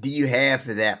advice do you have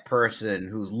for that person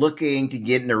who's looking to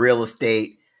get into real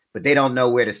estate, but they don't know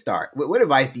where to start? What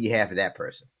advice do you have for that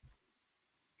person?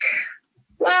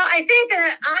 Well, I think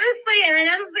that honestly, and I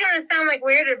know this is going to sound like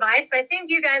weird advice, but I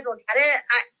think you guys will get it.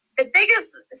 The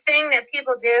biggest thing that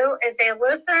people do is they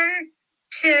listen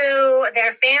to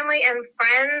their family and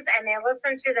friends, and they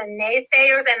listen to the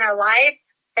naysayers in their life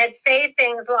that say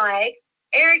things like,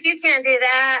 Eric, you can't do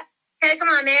that. Hey, come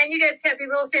on, man, you can't be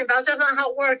real estate investor. That's not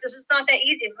how it works. It's just not that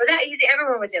easy. If it were that easy,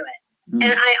 everyone would do it. Mm-hmm.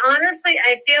 And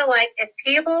I feel like if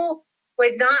people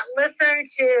would not listen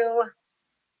to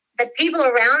the people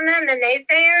around them, the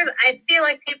naysayers, I feel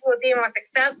like people would be more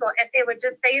successful if they would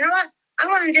just say, you know what, I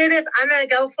want to do this. I'm going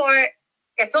to go for it.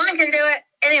 If someone can do it,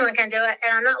 anyone can do it.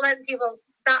 And I'm not letting people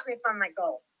stop me from my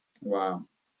goal. Wow.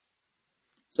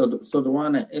 So the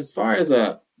one, as far as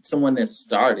someone that's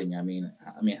starting, I mean,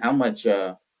 how much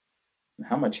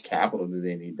capital do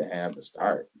they need to have to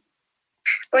start?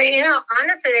 Well,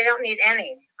 honestly, they don't need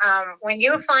any. When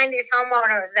you find these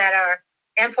homeowners that are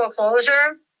in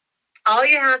foreclosure, all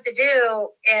you have to do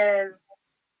is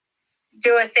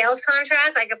do a sales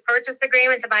contract, like a purchase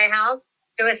agreement to buy a house,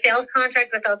 do a sales contract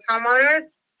with those homeowners,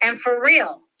 and for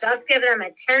real, just give them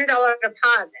a $10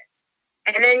 deposit.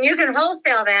 And then you can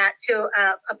wholesale that to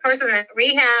a person that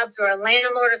rehabs or a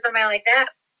landlord or somebody like that.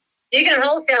 You can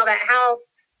wholesale that house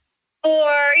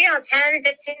for, 10,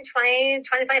 15, 20,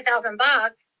 25,000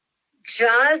 bucks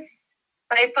just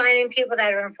by finding people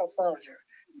that are in foreclosure.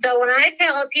 So when I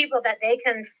tell people that they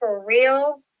can for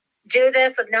real do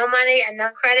this with no money and no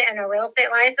credit and no real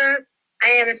estate license, I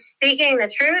am speaking the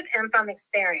truth and from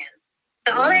experience.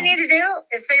 So all they need to do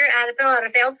is figure out how to fill out a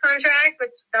sales contract,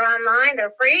 which they're online,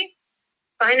 they're free.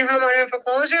 Find a homeowner in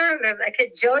foreclosure. There's a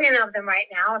cajillion of them right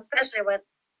now, especially with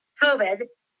COVID,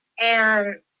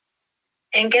 and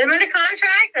get them under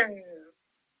contract and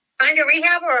find a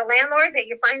rehab or a landlord that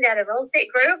you find at a real estate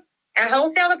group and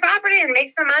wholesale the property and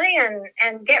make some money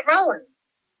and get rolling.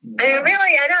 Wow. I mean,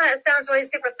 really, I know it sounds really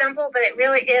super simple, but it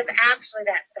really is actually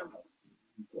that simple.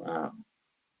 Wow.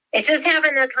 It's just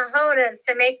having the cojones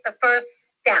to make the first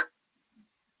step.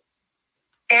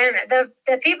 And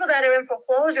the people that are in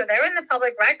foreclosure, they're in the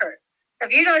public records.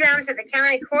 If you go down to the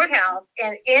county courthouse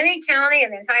in any county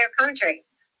in the entire country,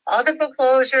 all the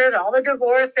foreclosures, all the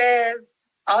divorces,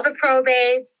 all the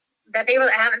probates, the people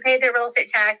that haven't paid their real estate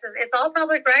taxes, it's all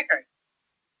public record.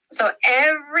 So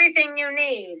everything you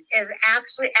need is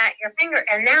actually at your finger.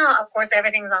 And now, of course,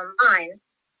 everything's online.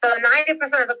 So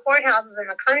 90% of the courthouses in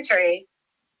the country,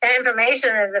 that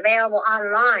information is available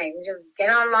online. Just get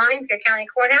online to your county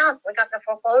courthouse, look up the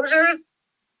foreclosures,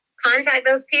 contact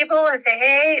those people and say,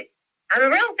 hey, I'm a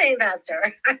real estate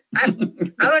investor. I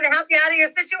want to help you out of your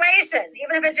situation,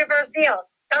 even if it's your first deal.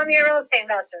 Tell me you're a real estate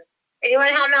investor. And you want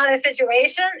to help me out of a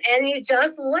situation, and you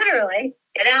just literally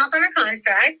get a house under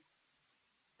contract,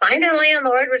 find a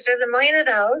landlord, which there's a million of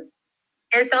those,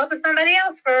 and sell to somebody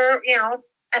else for,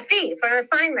 a fee, for an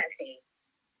assignment fee.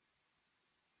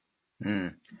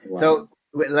 Mm. Wow. So,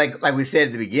 like we said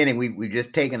at the beginning, we've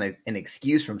just taken an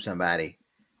excuse from somebody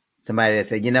that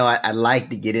said, I'd like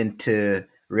to get into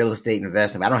real estate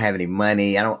investment. I don't have any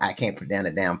money. I can't put down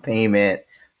a down payment.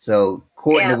 So,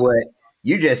 according to what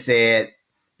you just said,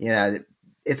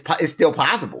 it's still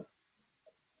possible.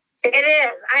 It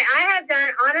is. I have done,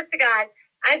 honest to God,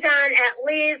 I've done at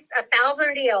least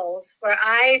 1,000 deals where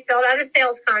I filled out a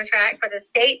sales contract for the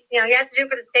state. You have to do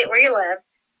for the state where you live.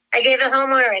 I gave the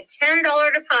homeowner a $10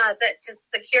 deposit to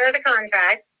secure the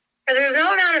contract. Because there's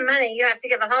no amount of money you have to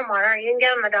give a homeowner. You can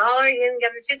give them $1, you can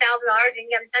give them $2,000, you can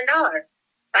give them $10.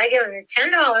 So I give them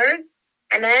 $10,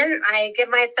 and then I give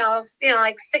myself,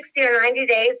 like 60 or 90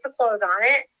 days to close on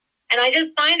it. And I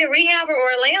just find a rehabber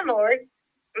or a landlord,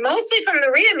 mostly from the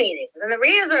RIA meetings. And the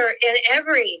RIAs are in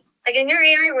every, like in your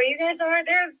area where you guys are,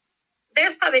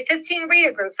 there's probably 15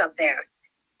 RIA groups up there.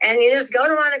 And you just go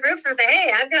to one of the groups and say,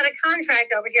 hey, I've got a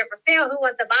contract over here for sale. Who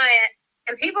wants to buy it?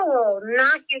 And people will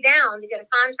knock you down to get a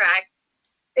contract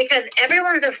because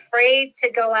everyone's afraid to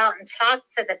go out and talk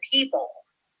to the people.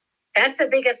 That's the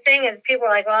biggest thing is people are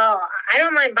like, well, I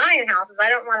don't mind buying houses. I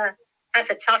don't want to have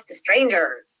to talk to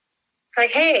strangers. It's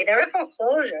like, hey, they're in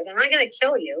foreclosure. They're not going to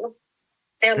kill you.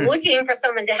 They're looking for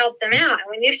someone to help them out. And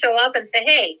when you show up and say,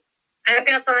 hey, I've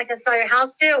got someone I can sell your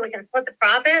house to, we can split the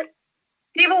profit,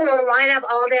 people will line up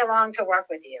all day long to work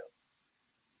with you.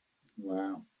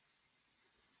 Wow.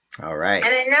 All right.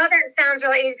 And I know that sounds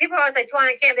really easy. People are always like, Twan,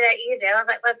 it can't be that easy. I was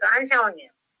like, listen, I'm telling you.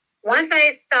 Once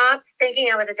I stopped thinking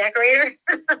I was a decorator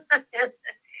and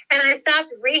I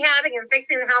stopped rehabbing and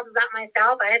fixing the houses up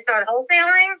myself, I started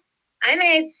wholesaling. I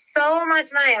made so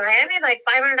much money. I made like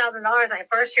 $500,000 my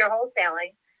first year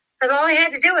wholesaling because all I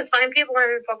had to do was find people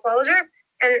in foreclosure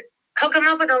and hook them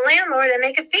up with a landlord and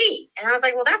make a fee. And I was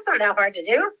like, well, that's not that hard to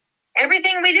do.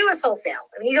 Everything we do is wholesale.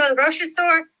 When you go to the grocery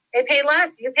store, they pay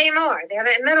less, you pay more. They're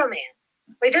the middleman.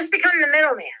 We just become the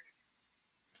middleman.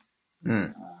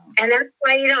 Mm. And that's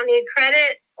why you don't need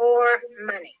credit or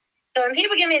money. So when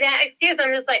people give me that excuse,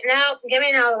 I'm just like, no, give me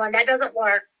another one. That doesn't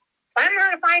work. So I don't know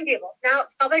how to find people. No,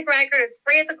 it's public record. It's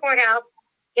free at the courthouse.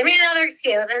 Give me another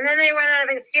excuse. And then they run out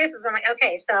of excuses. I'm like,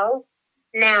 okay, so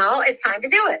now it's time to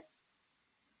do it.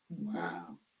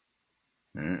 Wow.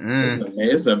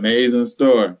 It's an amazing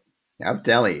story. I'm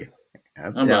telling you.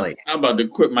 I'm about to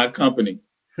quit my company.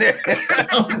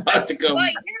 I'm about to go. Well,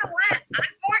 you know what?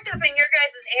 I've worked up in your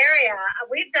guys' area.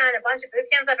 We've done a bunch of boot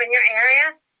camps up in your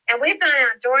area, and we've gone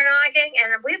out door knocking,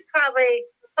 and we've probably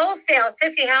wholesaled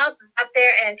 50 houses up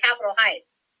there in Capitol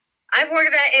Heights. I've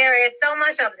worked that area so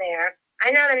much up there.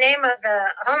 I know the name of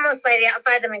the homeless lady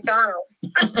outside the McDonald's.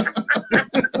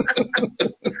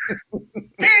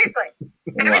 Seriously.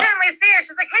 Every time we see her,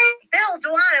 she's like, hey, Bill,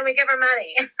 Duana, and we give her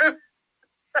money.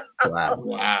 Wow.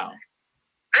 Wow.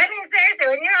 I mean, seriously,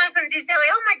 when you're on from DC,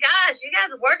 like, oh my gosh, you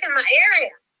guys work in my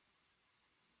area.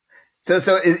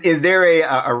 So is there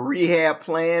a rehab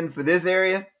plan for this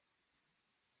area?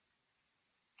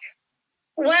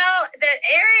 Well, the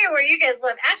area where you guys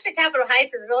live, actually, Capitol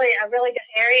Heights is really a really good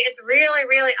area. It's really,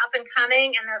 really up and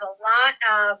coming, and there's a lot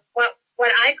of what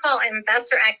I call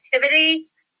investor activity.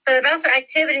 So investor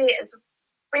activity is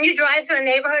when you drive through a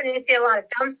neighborhood and you see a lot of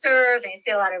dumpsters and you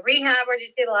see a lot of rehabbers, you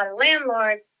see a lot of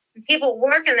landlords, and people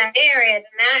work in that area, then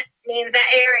that means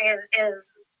that area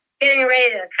is getting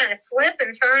ready to kind of flip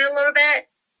and turn a little bit.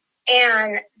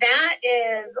 And that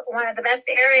is one of the best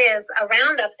areas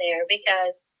around up there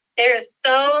because there's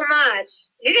so much.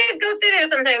 You guys go through there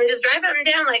sometime and just drive up and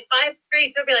down like 5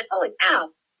 streets. You'll be like, holy cow,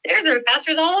 there's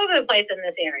investors all over the place in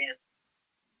this area.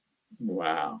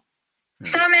 Wow.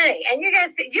 So many. And you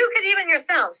guys, you could even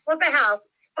yourself flip a house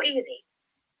so easy.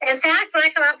 In fact, when I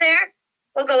come up there,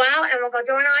 we'll go out and we'll go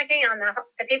door knocking on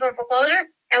the people in foreclosure,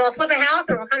 and we'll flip a house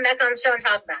and we'll come back on the show and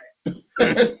talk about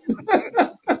it.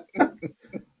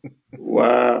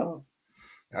 Wow.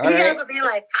 All you guys will be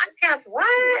like, podcast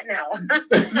what? No. You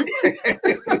got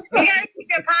to keep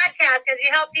your podcast because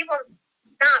you help people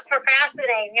not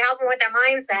procrastinate and you help them with their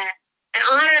mindset. And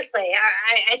honestly,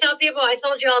 I tell people, I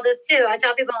told you all this too, I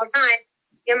tell people all the time,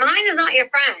 your mind is not your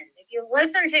friend. If you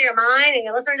listen to your mind and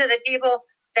you listen to the people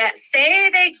that say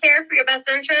they care for your best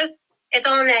interest, it's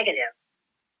all negative.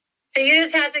 So you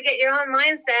just have to get your own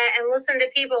mindset and listen to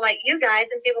people like you guys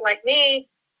and people like me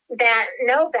that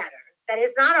know better, that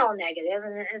it's not all negative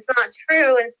and it's not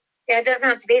true, and it doesn't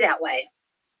have to be that way.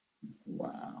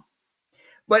 Wow.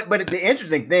 But the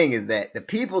interesting thing is that the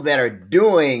people that are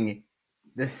doing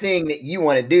the thing that you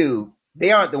want to do,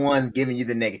 they aren't the ones giving you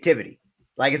the negativity.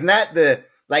 Like it's not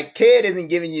like Ted isn't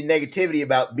giving you negativity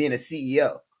about being a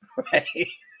CEO, right?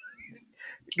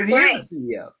 Because he is a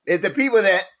CEO. It's the people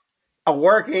that are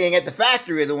working at the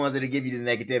factory are the ones that give you the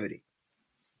negativity.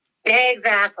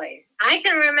 Exactly. I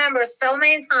can remember so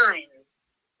many times,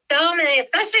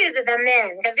 especially the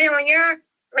men, because when you're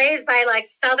raised by like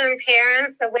Southern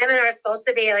parents, the women are supposed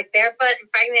to be like barefoot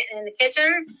and pregnant in the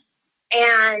kitchen,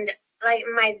 and like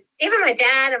even my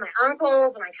dad and my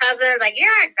uncles and my cousins, like, you're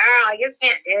a girl, you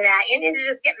can't do that. You need to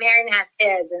just get married and have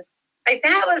kids. And like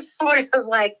that was sort of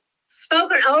like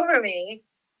spoken over me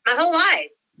my whole life.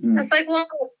 It's like, well,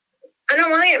 I don't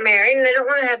want to get married and I don't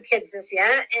want to have kids just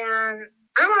yet. And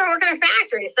I don't want to work in a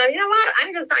factory. So you know what?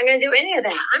 I'm just not going to do any of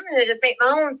that. I'm going to just make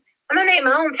my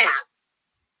own path.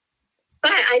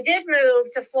 But I did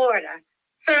move to Florida.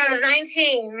 So when I was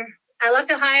 19, I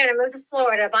left Ohio and I moved to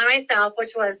Florida by myself,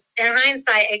 which was, in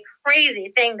hindsight, a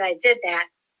crazy thing that I did that.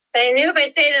 But I knew if I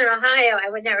stayed in Ohio, I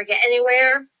would never get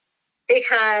anywhere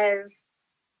because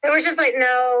there was just like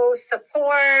no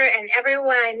support, and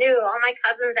everyone I knew, all my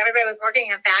cousins, everybody was working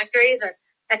in factories. And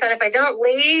I thought if I don't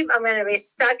leave, I'm going to be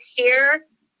stuck here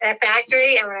in a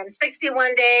factory. And when I'm 60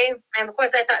 one day, and of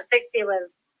course I thought 60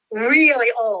 was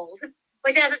really old,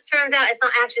 which as it turns out, it's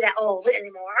not actually that old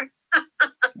anymore.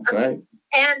 That's right.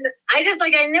 And I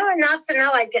knew enough to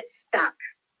know I'd get stuck.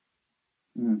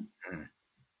 You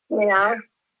know?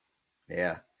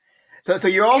 Yeah. So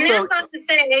you're also... And that's not to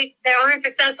say there aren't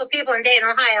successful people in Dayton,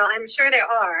 Ohio. I'm sure there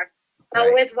are.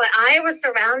 But with what I was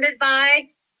surrounded by,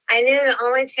 I knew the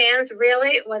only chance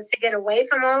really was to get away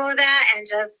from all of that and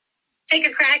just take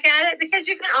a crack at it, because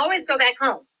you can always go back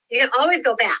home. You can always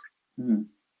go back.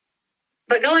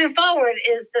 But going forward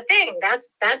is the thing. That's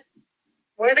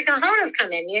where the cojones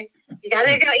come in. You got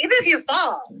to go, even if you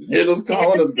fall. Yeah, those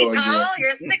cojones going. Tall,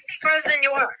 you're 60 further than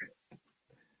you were.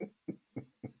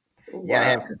 You gotta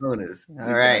have kahunas.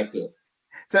 All right.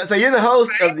 So you're the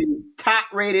host of the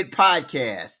top-rated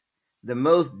podcast, the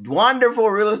most wonderful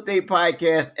real estate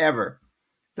podcast ever.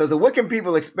 So what can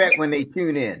people expect when they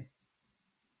tune in?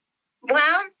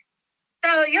 Well,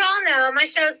 so you all know my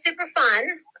show is super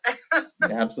fun.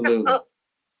 Absolutely.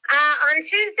 On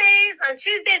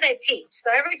Tuesdays I teach.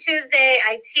 So every Tuesday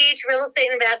I teach real estate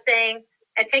investing.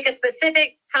 I take a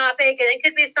specific topic, and it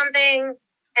could be something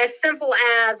as simple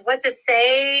as what to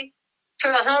say to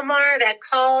a homeowner that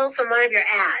calls from one of your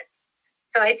ads.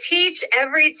 So I teach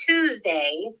every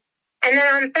Tuesday. And then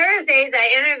on Thursdays, I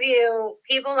interview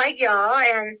people like y'all.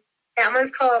 And that one's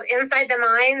called Inside the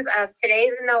Minds of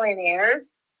Today's Millionaires.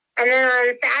 And then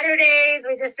on Saturdays,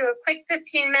 we just do a quick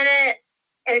 15-minute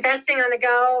investing on the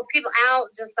go. People out,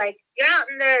 just like, you're out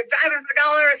in there driving for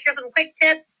dollars. Here's some quick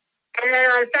tips. And then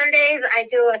on Sundays, I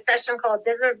do a session called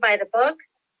Business by the Book.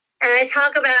 And I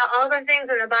talk about all the things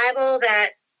in the Bible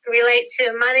that relate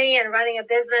to money and running a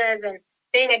business and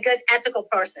being a good ethical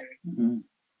person.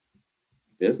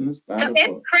 Business by the book.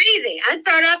 It's crazy. I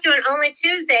started off doing only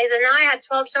Tuesdays, and now I have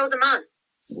 12 shows a month.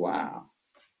 Wow.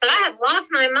 But I have lost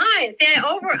my mind. See, I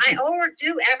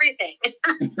overdo everything.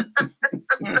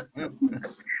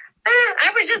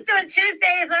 I was just doing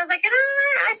Tuesdays. I was like,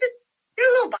 I should do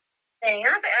a little thing.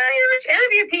 I was like, I should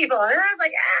interview people. And I was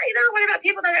like, what about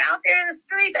people that are out there in the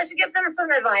street? I should give them some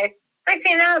advice. Next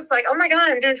thing you know, it's like, oh my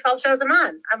God, I'm doing 12 shows a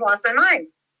month. I've lost my mind.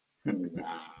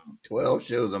 12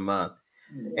 shows a month.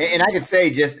 And I can say,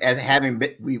 just as having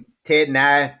been, Ted and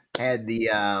I had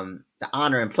the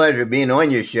honor and pleasure of being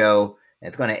on your show.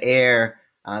 That's going to air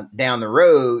down the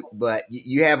road, but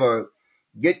you have a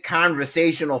good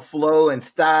conversational flow and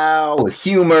style with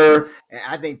humor, and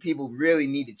I think people really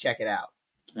need to check it out.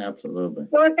 Absolutely.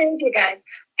 Well, thank you guys.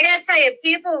 I gotta tell you,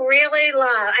 people really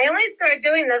love. I only started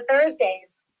doing the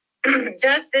Thursdays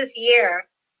just this year,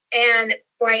 and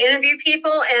where I interview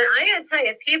people, and I gotta tell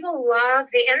you, people love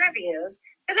the interviews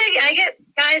because I get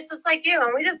guys just like you,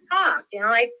 and we just talk.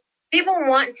 Like people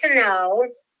want to know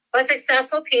what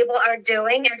successful people are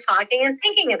doing and talking and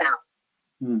thinking about.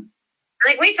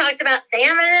 Like we talked about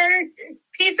salmon and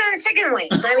pizza and chicken wings.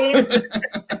 I mean,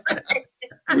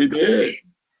 we did.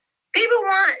 People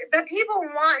want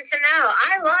to know.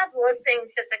 I love listening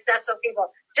to successful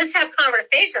people just have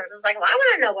conversations. It's like, well, I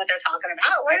want to know what they're talking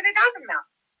about. What are they talking about?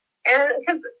 And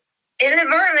because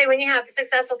inadvertently, when you have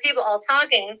successful people all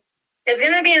talking, there's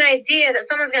going to be an idea that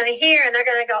someone's going to hear, and they're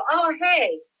going to go, oh,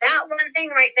 hey, that one thing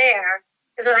right there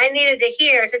is what I needed to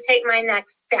hear to take my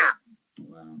next step.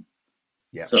 Wow.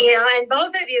 Yeah. So, and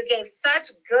both of you gave such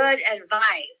good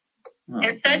advice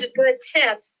and such good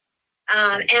tips.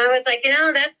 And I was like,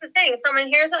 that's the thing. Someone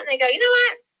hears something, they go, you know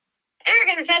what?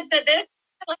 Eric and Ted said this.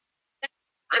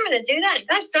 I'm going to do that.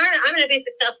 Gosh darn it, I'm going to be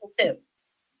successful too.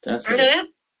 That's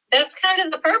kind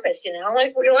of the purpose,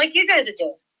 like you guys are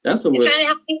doing. That's what we're trying to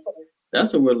help people.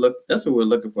 That's what we're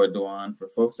looking for, Dawn, for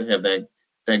folks to have that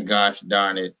gosh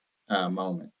darn it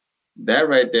moment. That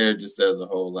right there just says a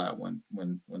whole lot when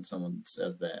someone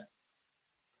says that.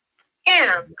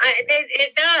 Yeah,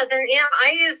 it does. And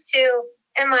I used to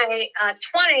in my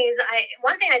 20s.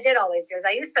 One thing I did always do is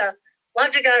I used to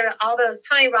love to go to all those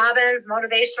Tony Robbins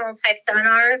motivational type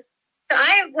seminars. So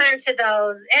I went to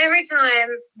those every time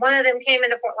one of them came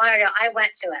into Fort Lauderdale. I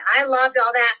went to it. I loved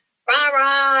all that rah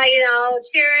rah,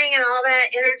 cheering and all that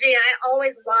energy. I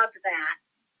always loved that.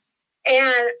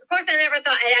 And of course, I never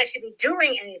thought I'd actually be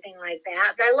doing anything like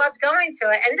that, but I loved going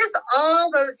to it. And just all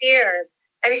those years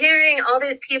of hearing all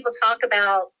these people talk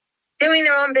about doing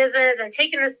their own business and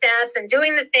taking the steps and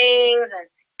doing the things, and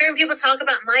hearing people talk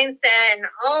about mindset and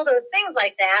all those things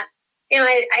like that,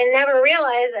 I never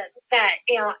realized that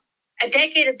a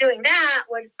decade of doing that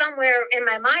would somewhere in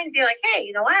my mind be like, hey,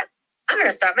 you know what? I'm going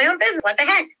to start my own business. What the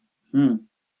heck?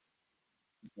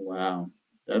 Wow.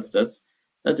 That's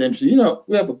interesting.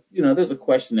 We have there's a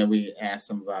question that we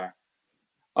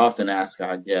often ask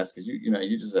our guests, because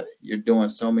you're doing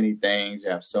so many things, you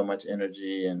have so much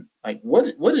energy, and like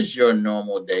what does your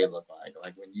normal day look like?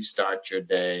 Like when you start your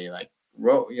day,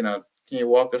 can you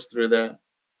walk us through that?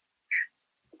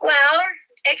 Well,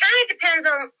 it kind of depends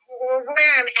on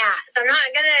where I'm at. So I'm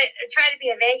not going to try to be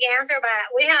a vague answer, but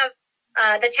we have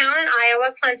the town in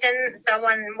Iowa, Clinton. So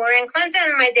when we're in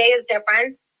Clinton, my day is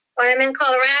different. When I'm in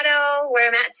Colorado, where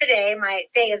I'm at today, my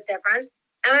day is different.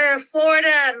 And when I'm in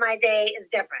Florida, my day is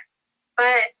different.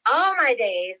 But all my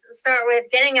days start with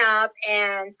getting up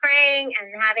and praying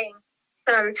and having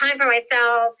some time for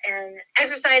myself and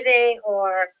exercising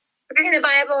or reading the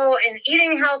Bible and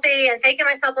eating healthy and taking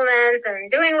my supplements and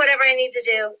doing whatever I need to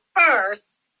do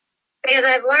first. Because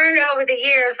I've learned over the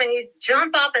years, when you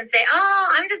jump up and say, oh,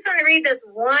 I'm just going to read this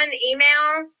one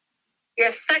email,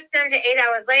 you're sucked into 8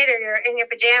 hours later, you're in your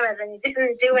pajamas and you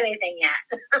didn't do anything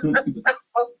yet.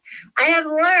 So I have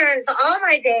learned, so all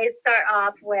my days start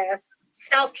off with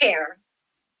self-care.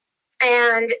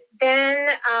 And then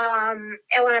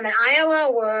when I'm in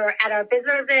Iowa, we're at our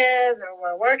businesses, or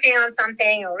we're working on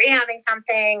something or rehabbing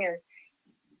something. And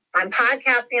I'm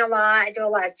podcasting a lot. I do a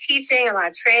lot of teaching, a lot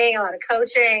of training, a lot of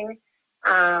coaching.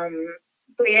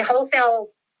 We wholesale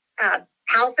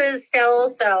houses still.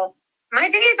 So my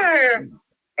days they're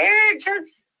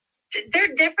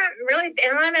different, really.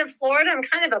 And when I'm in Florida, I'm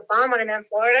kind of a bum when I'm in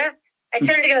Florida. I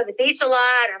tend to go to the beach a lot.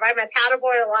 I ride my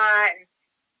paddleboard a lot.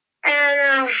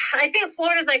 And I think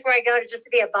Florida's like where I go just to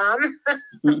be a bum.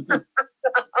 So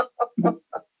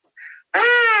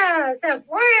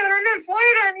Florida, when I'm in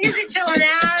Florida, I'm usually chilling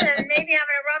out and maybe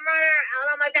having a rum runner out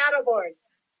on my paddleboard.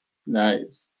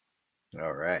 Nice.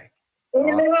 All right. In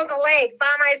the middle of the lake by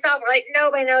myself, like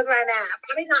nobody knows where I'm at.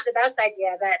 Probably not the best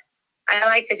idea, but I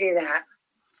like to do that.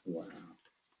 Wow.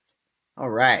 All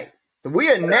right. So we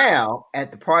are now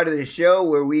at the part of the show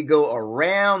where we go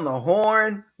around the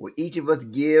horn, where each of us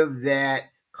give that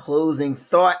closing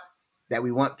thought that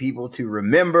we want people to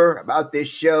remember about this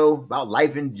show, about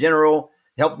life in general,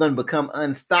 help them become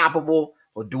unstoppable.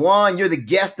 Well, Dwan, you're the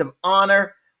guest of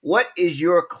honor. What is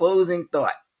your closing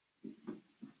thought?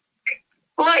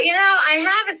 Well,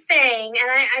 I have a saying,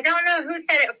 and I don't know who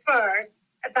said it first,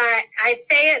 but I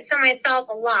say it to myself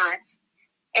a lot.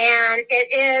 And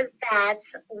it is that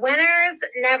winners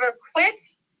never quit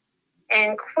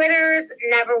and quitters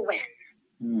never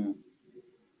win.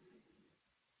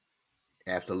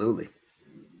 Absolutely.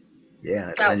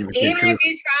 Yeah. So even if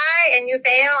you try and you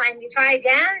fail and you try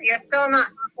again, you're still not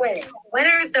quitting.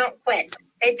 Winners don't quit.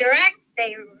 They direct,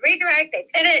 they redirect, they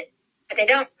pivot, but they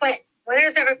don't quit.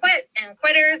 Winners never quit and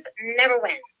quitters never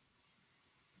win.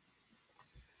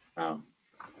 Wow.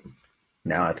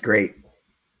 No, that's great.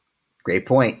 Great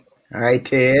point. All right,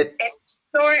 Ted. It's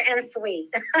short and sweet.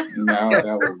 No, that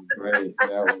was great.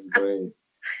 That was great.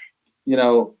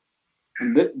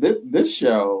 This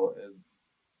show is,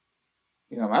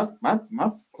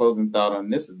 my closing thought on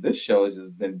this is this show has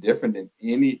just been different than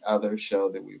any other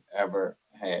show that we've ever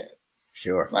had.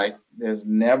 Sure. Like, there's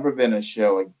never been a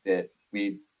show that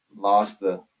we lost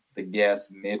the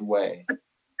guest midway,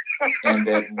 and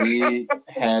that we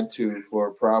had to, for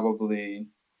probably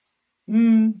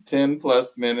 10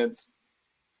 plus minutes,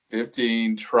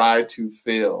 15, try to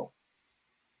fill.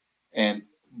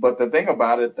 But the thing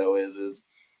about it though is,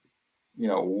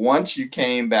 once you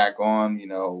came back on,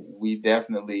 we did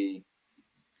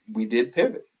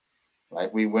pivot.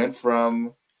 Like, we went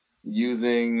from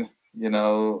using,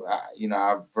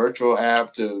 our virtual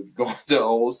app to going to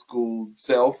old school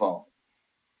cell phone.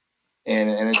 And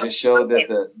it just showed that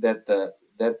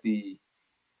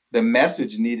the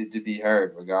message needed to be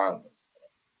heard regardless.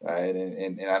 Right.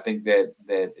 And I think that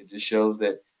it just shows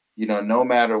that, no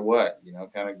matter what,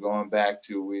 kind of going back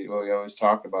to what we always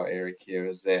talk about, Eric, here,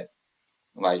 is that,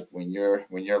 like, when you're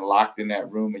locked in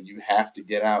that room and you have to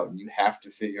get out and you have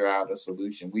to figure out a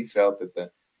solution, we felt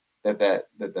that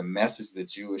the message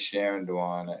that you were sharing,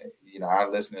 Dwan,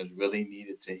 our listeners really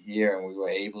needed to hear, and we were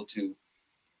able to,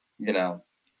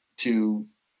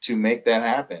 to make that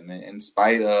happen in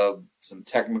spite of some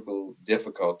technical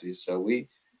difficulties. So we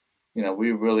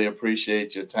really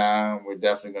appreciate your time. We're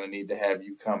definitely going to need to have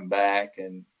you come back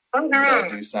and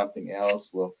do something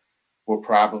else. We'll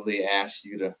probably ask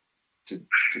you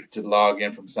to log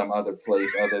in from some other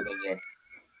place other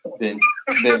than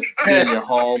your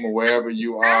home or wherever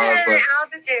you are. But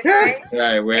altitude, right?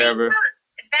 Right, wherever.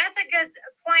 That's a good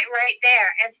point right there.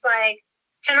 It's like,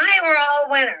 tonight we're all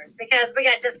winners because we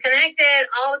got disconnected.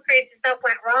 All the crazy stuff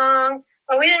went wrong,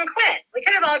 but we didn't quit. We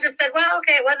could have all just said, well,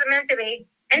 okay, it wasn't meant to be,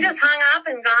 and just hung up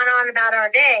and gone on about our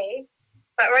day.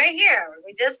 But right here,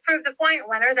 we just proved the point: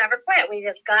 winners never quit. We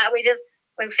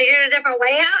figured a different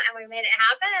way out, and we made it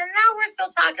happen. And now we're still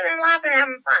talking and laughing and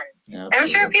having fun. Yeah, and I'm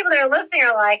sure people that are listening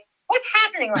are like, "What's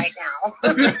happening right now?"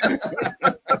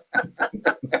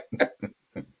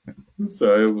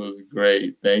 So it was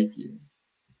great. Thank you.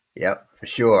 Yep, for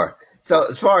sure. So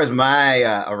as far as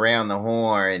my around the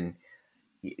horn,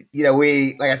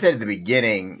 we, like I said at the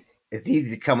beginning, it's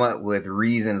easy to come up with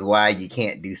reasons why you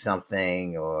can't do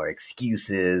something, or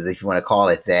excuses, if you want to call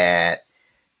it that.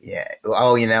 Yeah.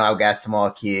 Oh, I've got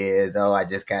small kids. Oh, I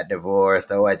just got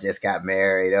divorced. Oh, I just got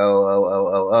married.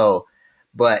 Oh.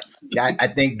 But I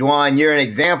think, Dwan, you're an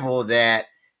example that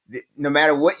no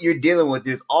matter what you're dealing with,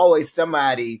 there's always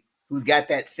somebody who's got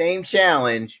that same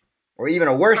challenge, or even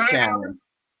a worse challenge,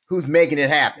 who's making it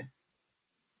happen.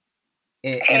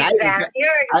 And You're exactly.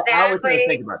 I always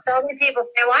think about that. So many people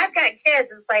say, well, I've got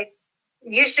kids. It's like,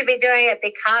 you should be doing it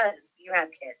because you have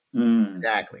kids.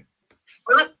 Exactly.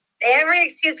 Every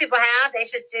excuse people have, they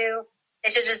should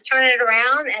just turn it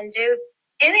around and do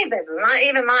any business, not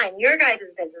even mine, your guys'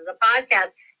 business, a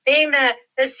podcast, being the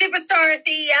superstar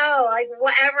CEO, like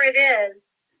whatever it is.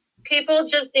 People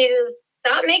just need to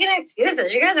stop making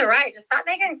excuses. You guys are right. Just stop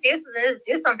making excuses and just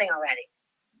do something already.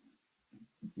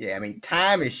 Yeah, I mean,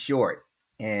 time is short,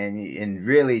 and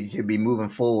really you should be moving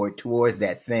forward towards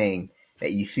that thing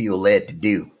that you feel led to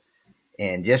do.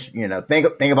 And just, think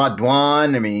about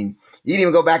Dwan. I mean, you can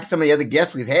even go back to some of the other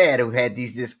guests we've had who had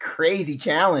these just crazy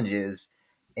challenges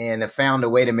and have found a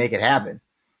way to make it happen.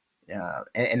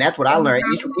 And that's what I learned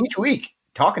each week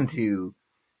talking to,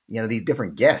 these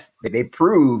different guests. They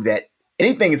prove that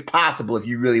anything is possible if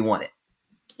you really want it.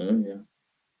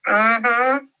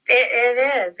 Yeah. It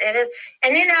is.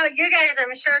 And you guys,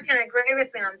 I'm sure, can agree with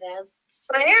me on this.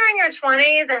 When you're in your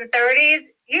 20s and 30s,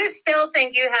 you still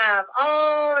think you have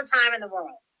all the time in the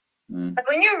world. But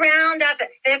when you round up at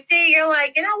 50, you're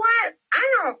like, you know what?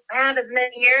 I don't have as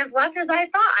many years left as I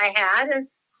thought I had. And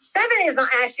 70 is not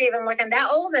actually even looking that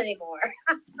old anymore.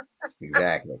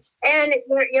 Exactly. And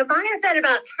your mindset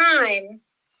about time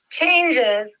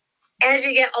changes as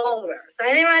you get older. So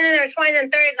anyone in their 20s and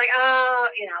 30s, like, oh,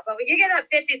 but when you get up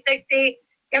 50, 60,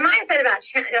 your mindset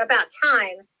about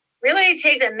time really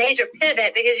takes a major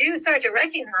pivot because you start to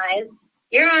recognize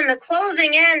you're on the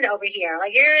closing end over here.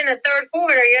 Like you're in the third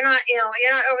quarter. You're not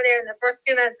over there in the first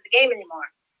 2 minutes of the game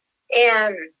anymore.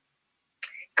 And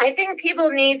I think people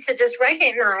need to just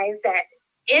recognize that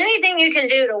anything you can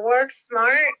do to work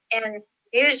smart and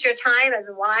use your time as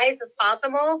wise as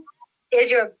possible is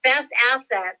your best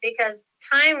asset because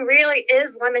time really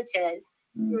is limited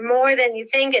more than you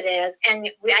think it is. And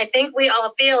I think we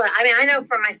all feel it. I mean, I know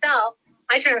for myself,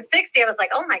 I turned 60. I was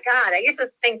like, oh my God. I used to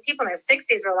think people in their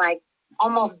 60s were like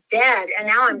almost dead. And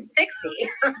now I'm 60.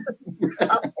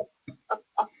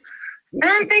 And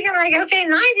I'm thinking like, okay,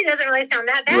 90 doesn't really sound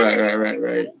that bad.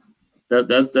 Right.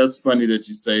 That's funny that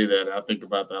you say that. I think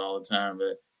about that all the time.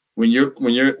 That when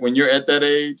you're at that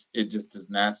age, it just does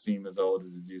not seem as old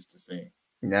as it used to seem.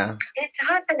 No, it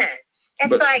doesn't.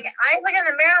 It's like I look in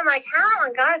the mirror. I'm like, how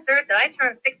on God's earth did I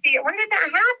turn 60? When did that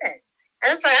happen?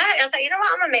 And that's why I thought, you know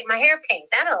what? I'm gonna make my hair pink.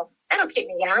 That'll keep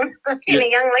me young. Keep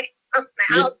me young like my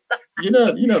house. You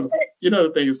know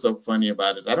the thing is so funny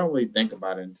about it is I don't really think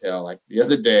about it until like the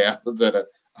other day I was at a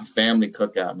family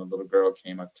cookout and a little girl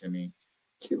came up to me,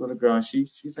 cute little girl, and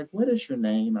she's like, what is your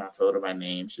name? And I told her my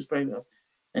name. She's pregnant,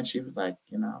 and she was like,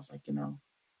 I was like,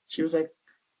 she was like,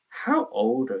 how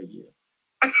old are you?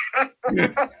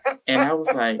 And I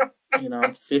was like,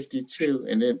 52.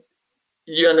 And then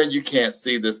you can't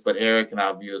see this, but Eric and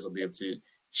our viewers will be able to.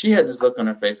 She had this look on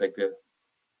her face like this.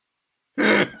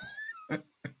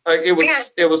 Like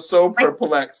it was so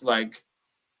perplexed, like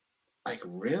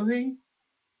really?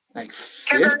 Like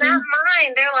 50? Because in that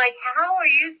mind, they're like, how are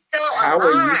you still alive? How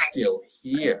are you still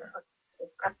here?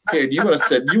 Here, do you want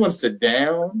to sit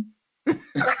down?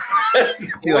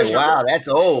 You're like, wow, that's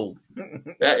old.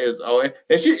 That is old.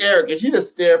 And she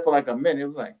just stared for like a minute. It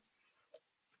was like,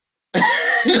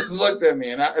 she just looked at me,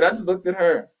 and I just looked at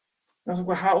her. I was like,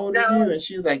 well, how old are you? And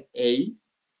she's like, 8.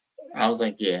 I was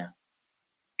like, yeah.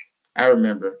 I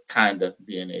remember kind of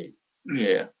being 8.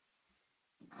 Yeah.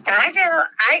 I can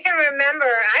remember.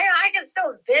 I can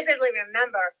still vividly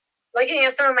remember looking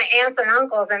at some of my aunts and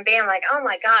uncles and being like, oh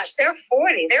my gosh, they're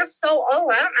 40. They're so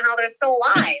old. I don't know how they're still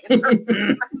alive. And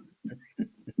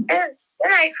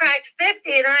then I cracked 50,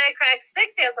 and then I cracked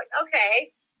 60. I was like,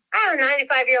 okay, I have a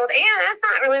 95-year-old aunt. That's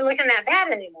not really looking that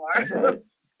bad anymore.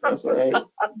 That's right.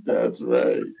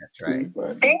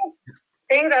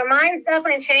 Things, our minds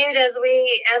definitely change as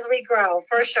we grow,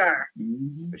 for sure.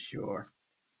 For sure.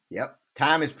 Yep.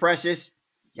 Time is precious.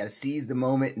 You got to seize the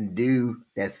moment and do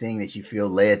that thing that you feel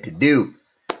led to do.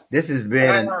 This has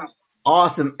been an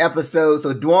awesome episode.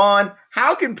 So, Dwan,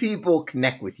 how can people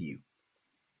connect with you?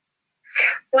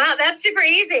 Well, that's super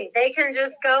easy. They can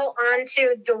just go on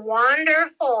to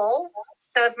Dwanderful.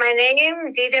 So it's my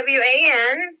name,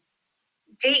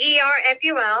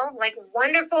 DWANDERFUL, like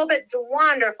wonderful, but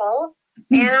Dwanderful.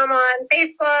 And I'm on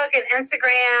Facebook and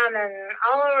Instagram and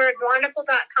all over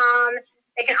Dwanderful.com.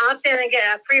 They can opt in and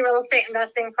get a free real estate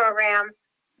investing program.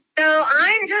 So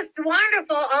I'm just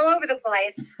wonderful all over the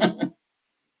place.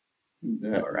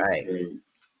 All right.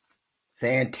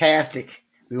 Fantastic.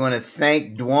 We want to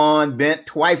thank Dwan Bent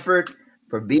Twyford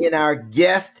for being our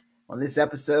guest on this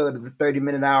episode of the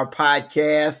 30-Minute Hour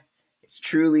podcast. It's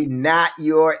truly not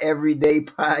your everyday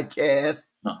podcast.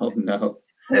 Oh, no.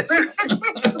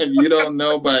 You don't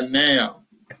know by now.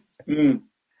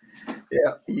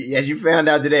 Yeah, as you found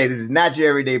out today, this is not your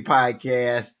everyday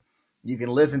podcast. You can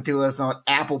listen to us on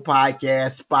Apple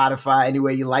Podcasts, Spotify,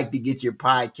 anywhere you like to get your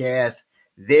podcasts.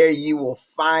 There you will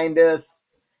find us.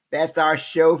 That's our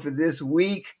show for this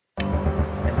week.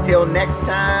 Until next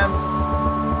time,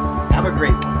 have a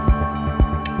great one.